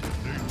super good.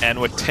 And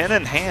with 10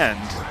 in hand,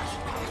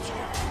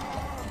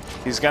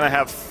 he's going to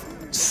have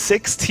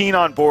 16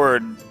 on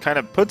board, kind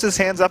of puts his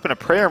hands up in a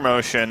prayer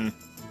motion.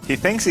 He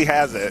thinks he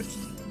has it.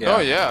 Yeah. Oh,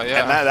 yeah.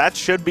 And that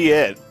should be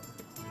it.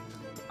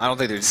 I don't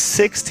think there's...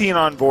 16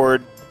 on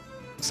board.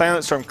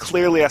 Silentstorm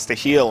clearly has to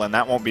heal, and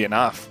that won't be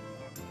enough.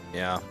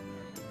 Yeah.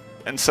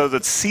 And so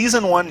the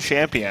Season 1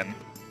 champion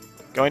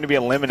going to be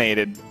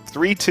eliminated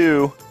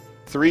 3-2,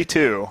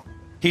 3-2.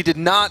 He did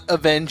not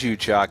avenge you,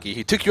 Chalky.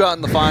 He took you out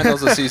in the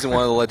finals of Season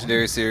 1 of the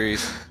Legendary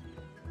Series.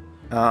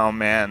 Oh,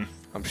 man.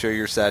 I'm sure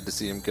you're sad to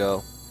see him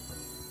go.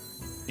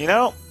 You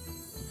know,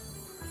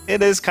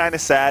 it is kind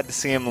of sad to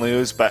see him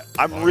lose, but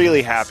I'm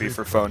really happy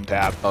for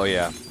Phonetap. Oh,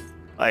 yeah.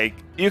 Like,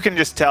 you can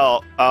just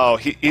tell, oh,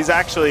 he's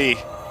actually...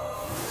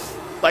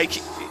 Like,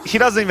 he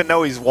doesn't even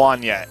know he's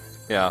won yet.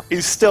 Yeah.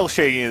 He's still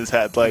shaking his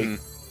head. Like,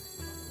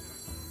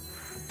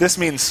 this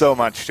means so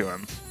much to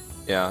him.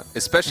 Yeah,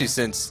 especially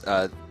since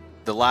the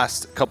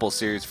last couple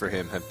series for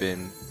him have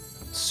been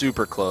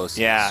super close.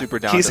 Yeah. Super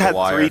down to the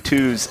wire. He's had 3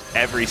 2s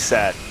every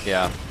set.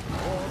 Yeah.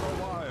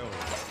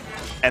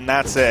 And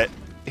that's it.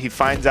 He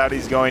finds out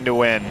he's going to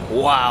win.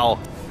 Wow.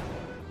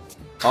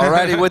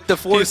 Alrighty, with the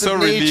Force of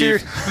Nature.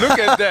 Look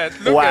at that.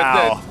 Look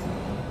at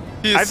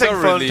that. I think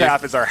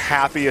Phonetap is our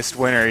happiest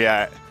winner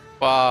yet.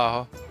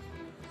 Wow.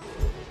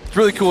 It's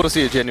really cool to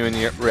see a genuine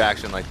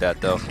reaction like that,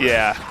 though.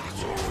 Yeah.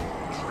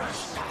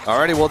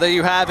 Alrighty, well, there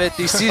you have it.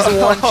 The Season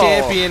 1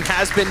 champion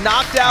has been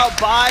knocked out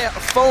by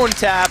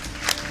Phonetap.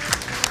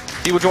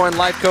 He will join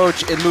Life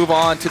Coach and move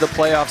on to the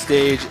playoff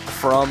stage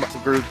from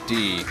Group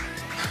D.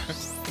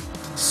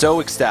 So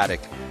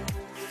ecstatic.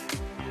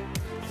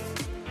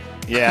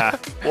 Yeah.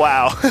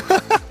 Wow.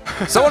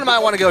 Someone might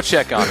want to go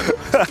check on him.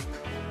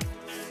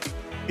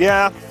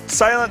 Yeah.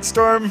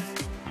 Silentstorm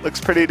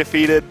looks pretty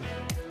defeated.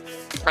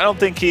 I don't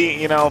think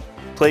he,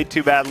 played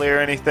too badly or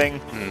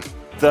anything.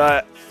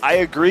 I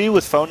agree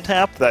with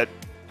Phonetap that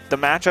the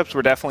matchups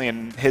were definitely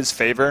in his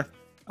favor.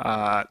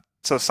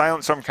 So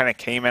Silentstorm kind of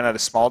came in at a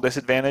small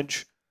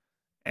disadvantage,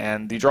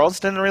 and the draws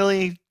didn't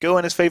really go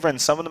in his favor in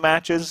some of the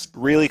matches.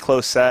 Really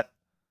close set.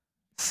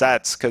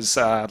 sets because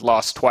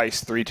lost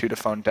twice, 3-2 to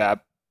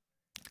Phonetap.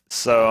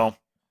 So,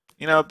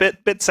 you know, a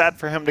bit sad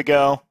for him to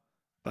go,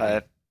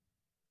 but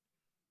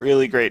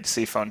really great to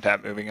see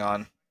Phonetap moving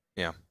on.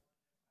 Yeah.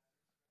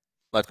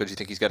 Life Coach, you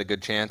think he's got a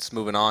good chance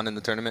moving on in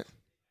the tournament?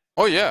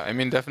 Oh yeah, I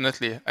mean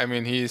definitely. I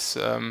mean he's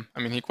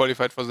he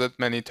qualified for that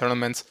many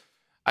tournaments.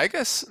 I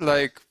guess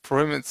like for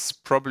him it's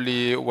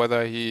probably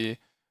whether he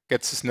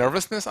gets his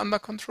nervousness under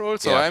control.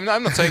 So Yeah. I'm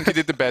not saying he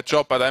did a bad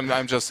job, but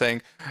I'm just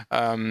saying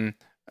I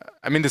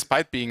mean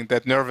despite being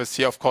that nervous,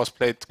 he of course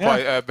played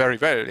quite very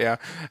well, yeah.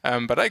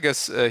 But I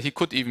guess he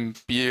could even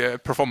be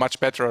perform much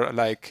better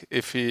like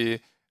if he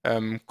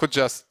could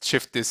just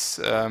shift this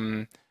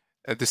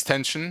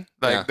tension,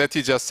 like that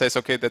he just says,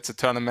 okay, that's a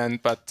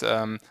tournament, but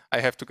I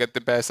have to get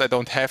the best. I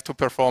don't have to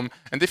perform.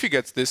 And if he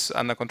gets this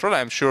under control,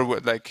 I'm sure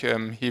like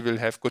he will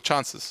have good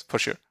chances for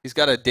sure. He's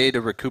got a day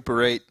to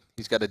recuperate.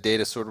 He's got a day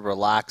to sort of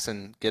relax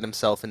and get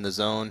himself in the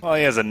zone. Well,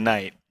 he has a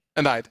night.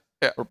 A night,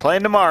 yeah. We're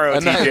playing tomorrow,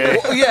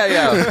 TJ. Well,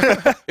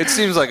 yeah. It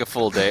seems like a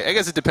full day. I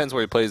guess it depends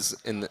where he plays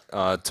in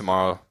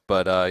tomorrow.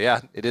 But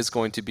yeah, it is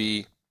going to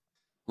be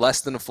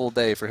less than a full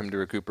day for him to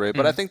recuperate.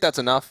 But I think that's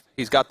enough.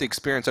 He's got the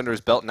experience under his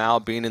belt now,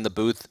 being in the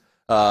booth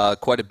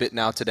quite a bit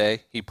now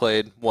today. He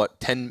played,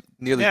 what,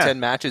 nearly 10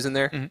 matches in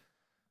there?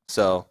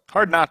 So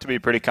hard not to be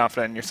pretty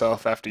confident in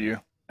yourself after you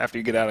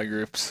get out of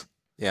groups.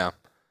 Yeah.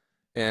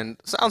 And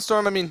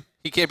Silentstorm, I mean,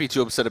 he can't be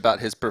too upset about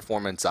his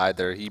performance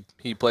either.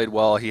 He played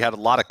well. He had a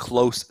lot of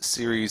close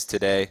series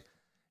today,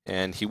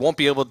 and he won't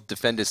be able to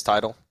defend his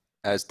title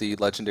as the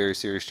Legendary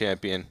Series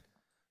champion.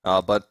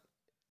 But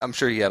I'm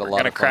sure he had a lot of fun.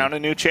 We're going to crown a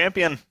new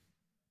champion.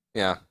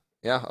 Yeah,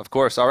 of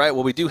course. All right,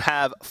 well, we do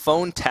have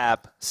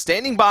Phonetap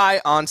standing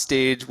by on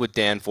stage with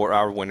Dan for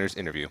our winner's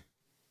interview.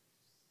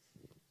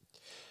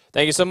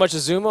 Thank you so much,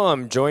 Azuma.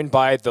 I'm joined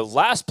by the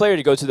last player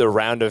to go to the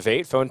round of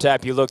 8.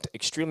 Phonetap, you looked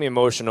extremely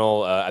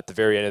emotional at the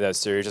very end of that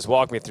series. Just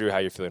walk me through how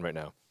you're feeling right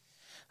now.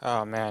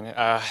 Oh man,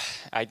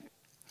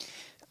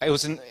 it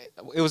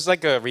was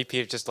like a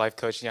repeat of just Life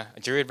Coach. Yeah,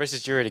 Druid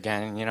versus Druid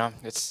again. You know,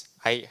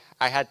 I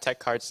had tech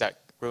cards that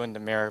ruined the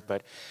mirror,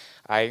 but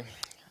I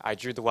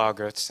drew the wild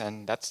growths,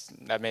 and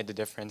that made the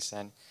difference.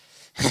 And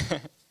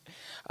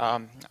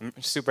I'm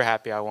super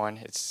happy I won.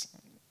 It's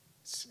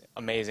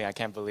amazing. I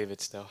can't believe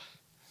it still.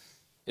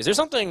 Is there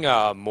something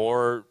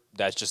more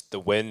that's just the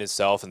win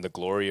itself and the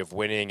glory of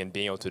winning and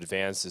being able to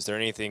advance? Is there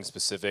anything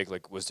specific?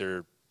 Like, was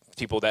there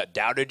people that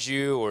doubted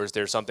you, or is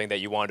there something that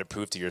you wanted to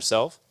prove to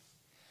yourself?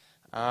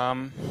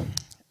 I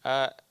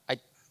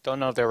don't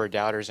know if there were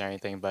doubters or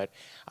anything, but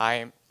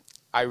I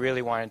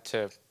really wanted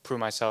to prove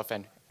myself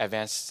and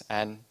advance,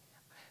 and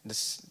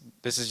this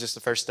is just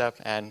the first step,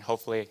 and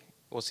hopefully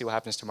we'll see what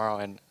happens tomorrow,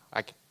 and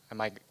I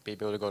might be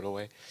able to go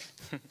away.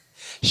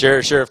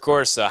 Sure, of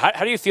course.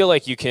 How do you feel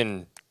like you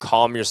can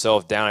calm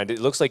yourself down? It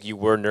looks like you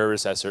were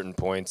nervous at certain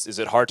points. Is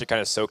it hard to kind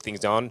of soak things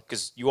down?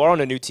 Because you are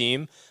on a new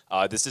team.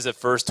 This is the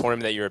first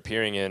tournament that you're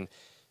appearing in.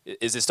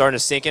 Is it starting to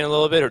sink in a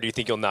little bit, or do you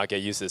think you'll not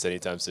get used to this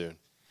anytime soon?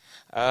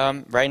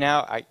 Right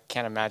now, I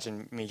can't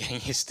imagine me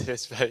getting used to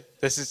this, but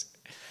this is,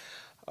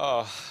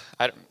 I'm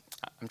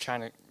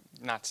trying to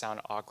not sound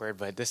awkward,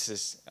 but this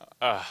is,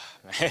 man,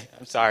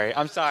 I'm sorry.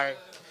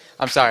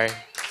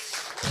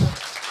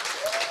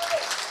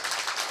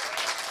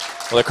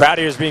 Well, the crowd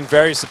here is being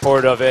very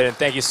supportive of it, and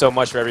thank you so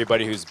much for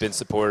everybody who's been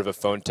supportive of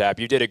Phonetap.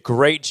 You did a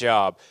great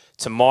job.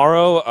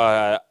 Tomorrow,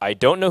 I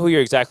don't know who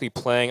you're exactly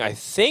playing. I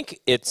think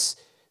it's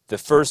the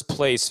first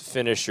place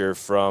finisher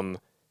from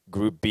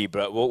Group B,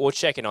 but we'll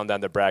check in on that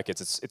in the brackets.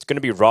 It's going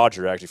to be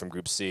Roger, actually, from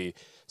Group C.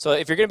 So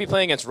if you're going to be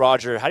playing against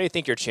Roger, how do you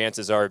think your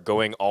chances are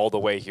going all the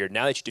way here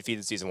now that you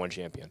defeated Season 1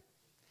 champion?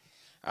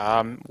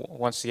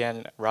 Once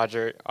again,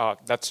 Roger,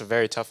 that's a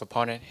very tough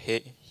opponent.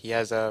 He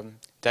has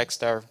decks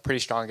that are pretty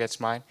strong against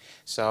mine.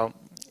 So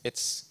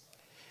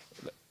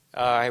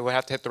I would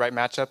have to hit the right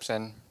matchups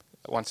and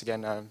once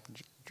again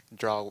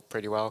draw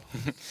pretty well.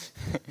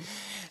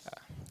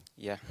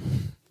 Yeah.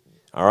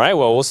 All right,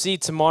 well, we'll see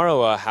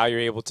tomorrow how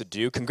you're able to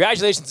do.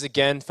 Congratulations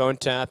again,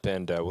 Phonetap,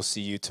 and we'll see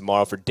you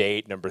tomorrow for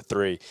date number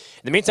 3. In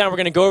the meantime, we're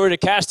going to go over to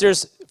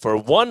casters for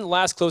one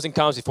last closing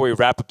comments before we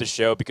wrap up the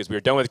show because we're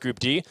done with Group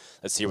D.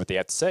 Let's hear what they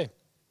have to say.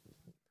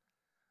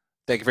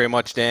 Thank you very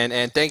much, Dan,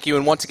 and thank you,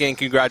 and once again,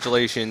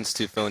 congratulations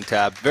to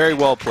Phonetap. Very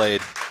well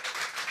played,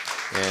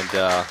 and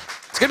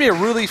it's going to be a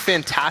really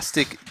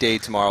fantastic day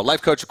tomorrow.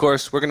 Life Coach, of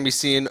course, we're going to be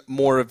seeing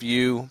more of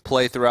you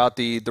play throughout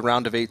the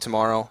round of 8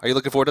 tomorrow. Are you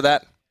looking forward to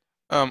that?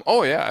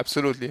 Oh yeah,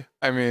 absolutely.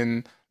 I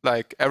mean,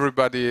 like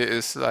everybody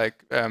is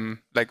like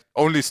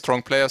only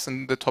strong players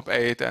in the top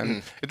 8,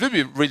 and it will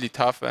be really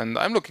tough. And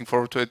I'm looking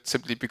forward to it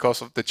simply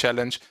because of the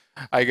challenge.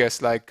 I guess,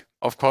 like,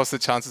 of course, the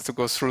chances to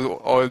go through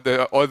all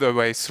the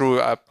way through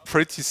are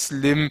pretty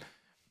slim,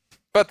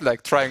 but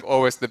like trying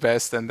always the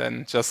best, and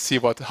then just see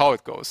how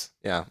it goes.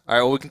 Yeah. All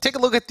right. Well, we can take a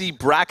look at the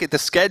bracket, the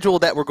schedule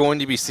that we're going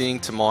to be seeing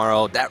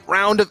tomorrow. That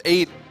round of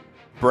 8.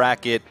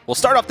 Bracket. We'll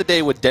start off the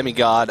day with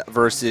Demigod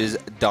versus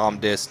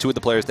Domdis, 2 of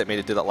the players that made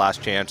it to that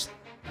last chance.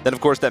 Then, of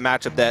course, that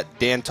matchup that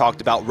Dan talked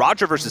about,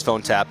 Roger versus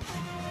Phonetap.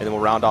 And then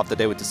we'll round off the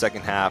day with the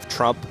second half,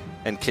 Trump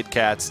and Kit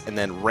Kats, and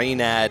then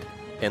Reynad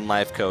and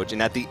Life Coach.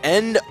 And at the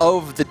end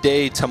of the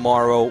day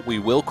tomorrow, we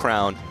will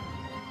crown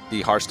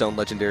the Hearthstone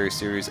Legendary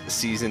Series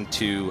Season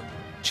 2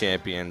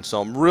 champion.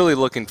 So I'm really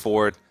looking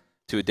forward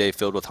to a day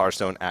filled with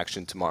Hearthstone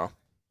action tomorrow.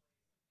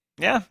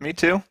 Yeah, me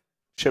too.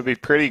 Should be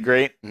pretty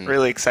great.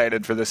 Really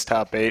excited for this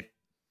top 8.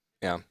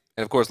 Yeah.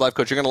 And of course, Life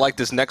Coach, you're going to like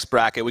this next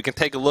bracket. We can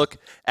take a look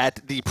at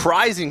the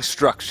prizing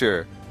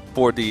structure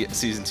for the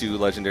Season 2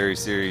 Legendary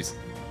Series.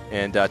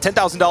 And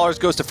 $10,000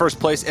 goes to first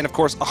place, and of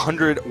course,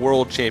 100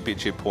 World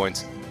Championship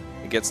points.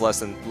 It gets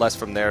less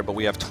from there, but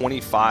we have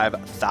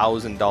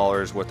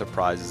 $25,000 worth of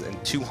prizes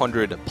and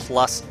 200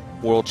 plus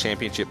World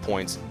Championship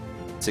points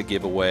to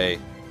give away.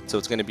 So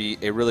it's going to be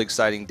a really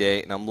exciting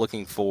day, and I'm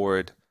looking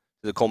forward to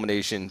the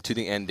culmination, to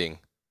the ending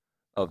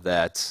of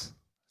that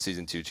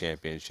Season 2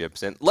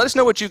 championships. And let us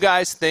know what you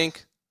guys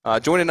think.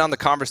 Join in on the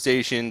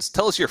conversations.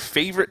 Tell us your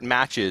favorite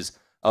matches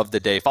of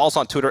the day. Follow us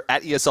on Twitter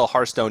at ESL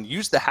Hearthstone.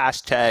 Use the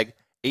hashtag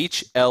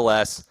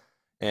HLS,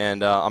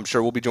 and I'm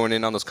sure we'll be joining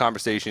in on those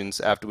conversations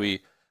after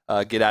we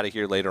get out of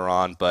here later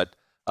on. But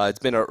it's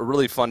been a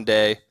really fun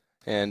day,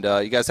 and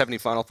you guys have any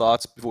final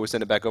thoughts before we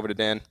send it back over to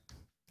Dan?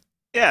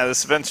 Yeah,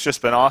 this event's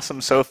just been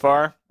awesome so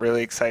far.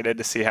 Really excited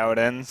to see how it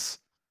ends,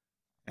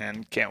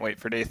 and can't wait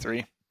for day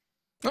 3.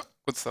 Oh,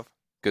 good stuff.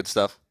 Good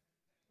stuff.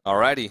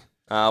 Alrighty.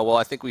 Well,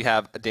 I think we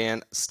have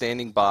Dan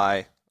standing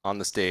by on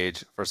the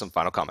stage for some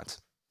final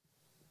comments.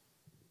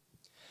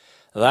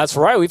 That's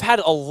right. We've had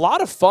a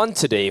lot of fun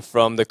today,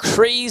 from the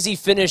crazy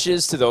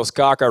finishes to the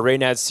Osaka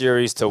Reynad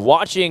series to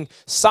watching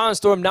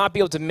Silentstorm not be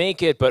able to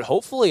make it, but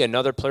hopefully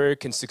another player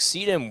can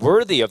succeed and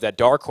worthy of that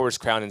Dark Horse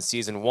crown in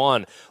Season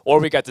 1. Or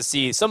we got to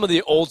see some of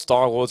the old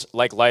Star Wolves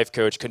like Life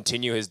Coach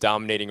continue his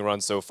dominating run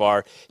so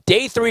far.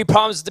 Day 3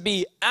 promises to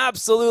be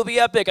absolutely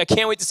epic. I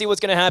can't wait to see what's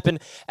going to happen,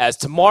 as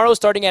tomorrow,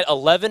 starting at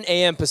 11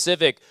 a.m.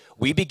 Pacific,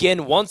 we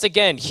begin once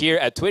again here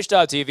at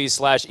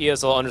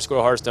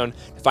twitch.tv/ESL_Hearthstone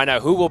to find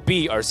out who will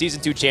be our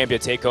Season 2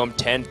 champion, take home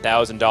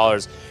 $10,000.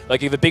 I'd like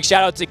to give a big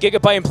shout out to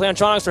Gigabyte and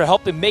Plantronics for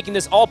helping making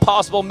this all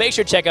possible. Make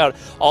sure to check out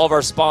all of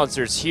our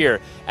sponsors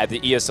here at the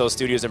ESL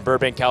Studios in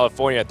Burbank,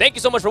 California. Thank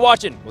you so much for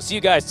watching. We'll see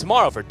you guys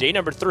tomorrow for day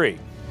number 3.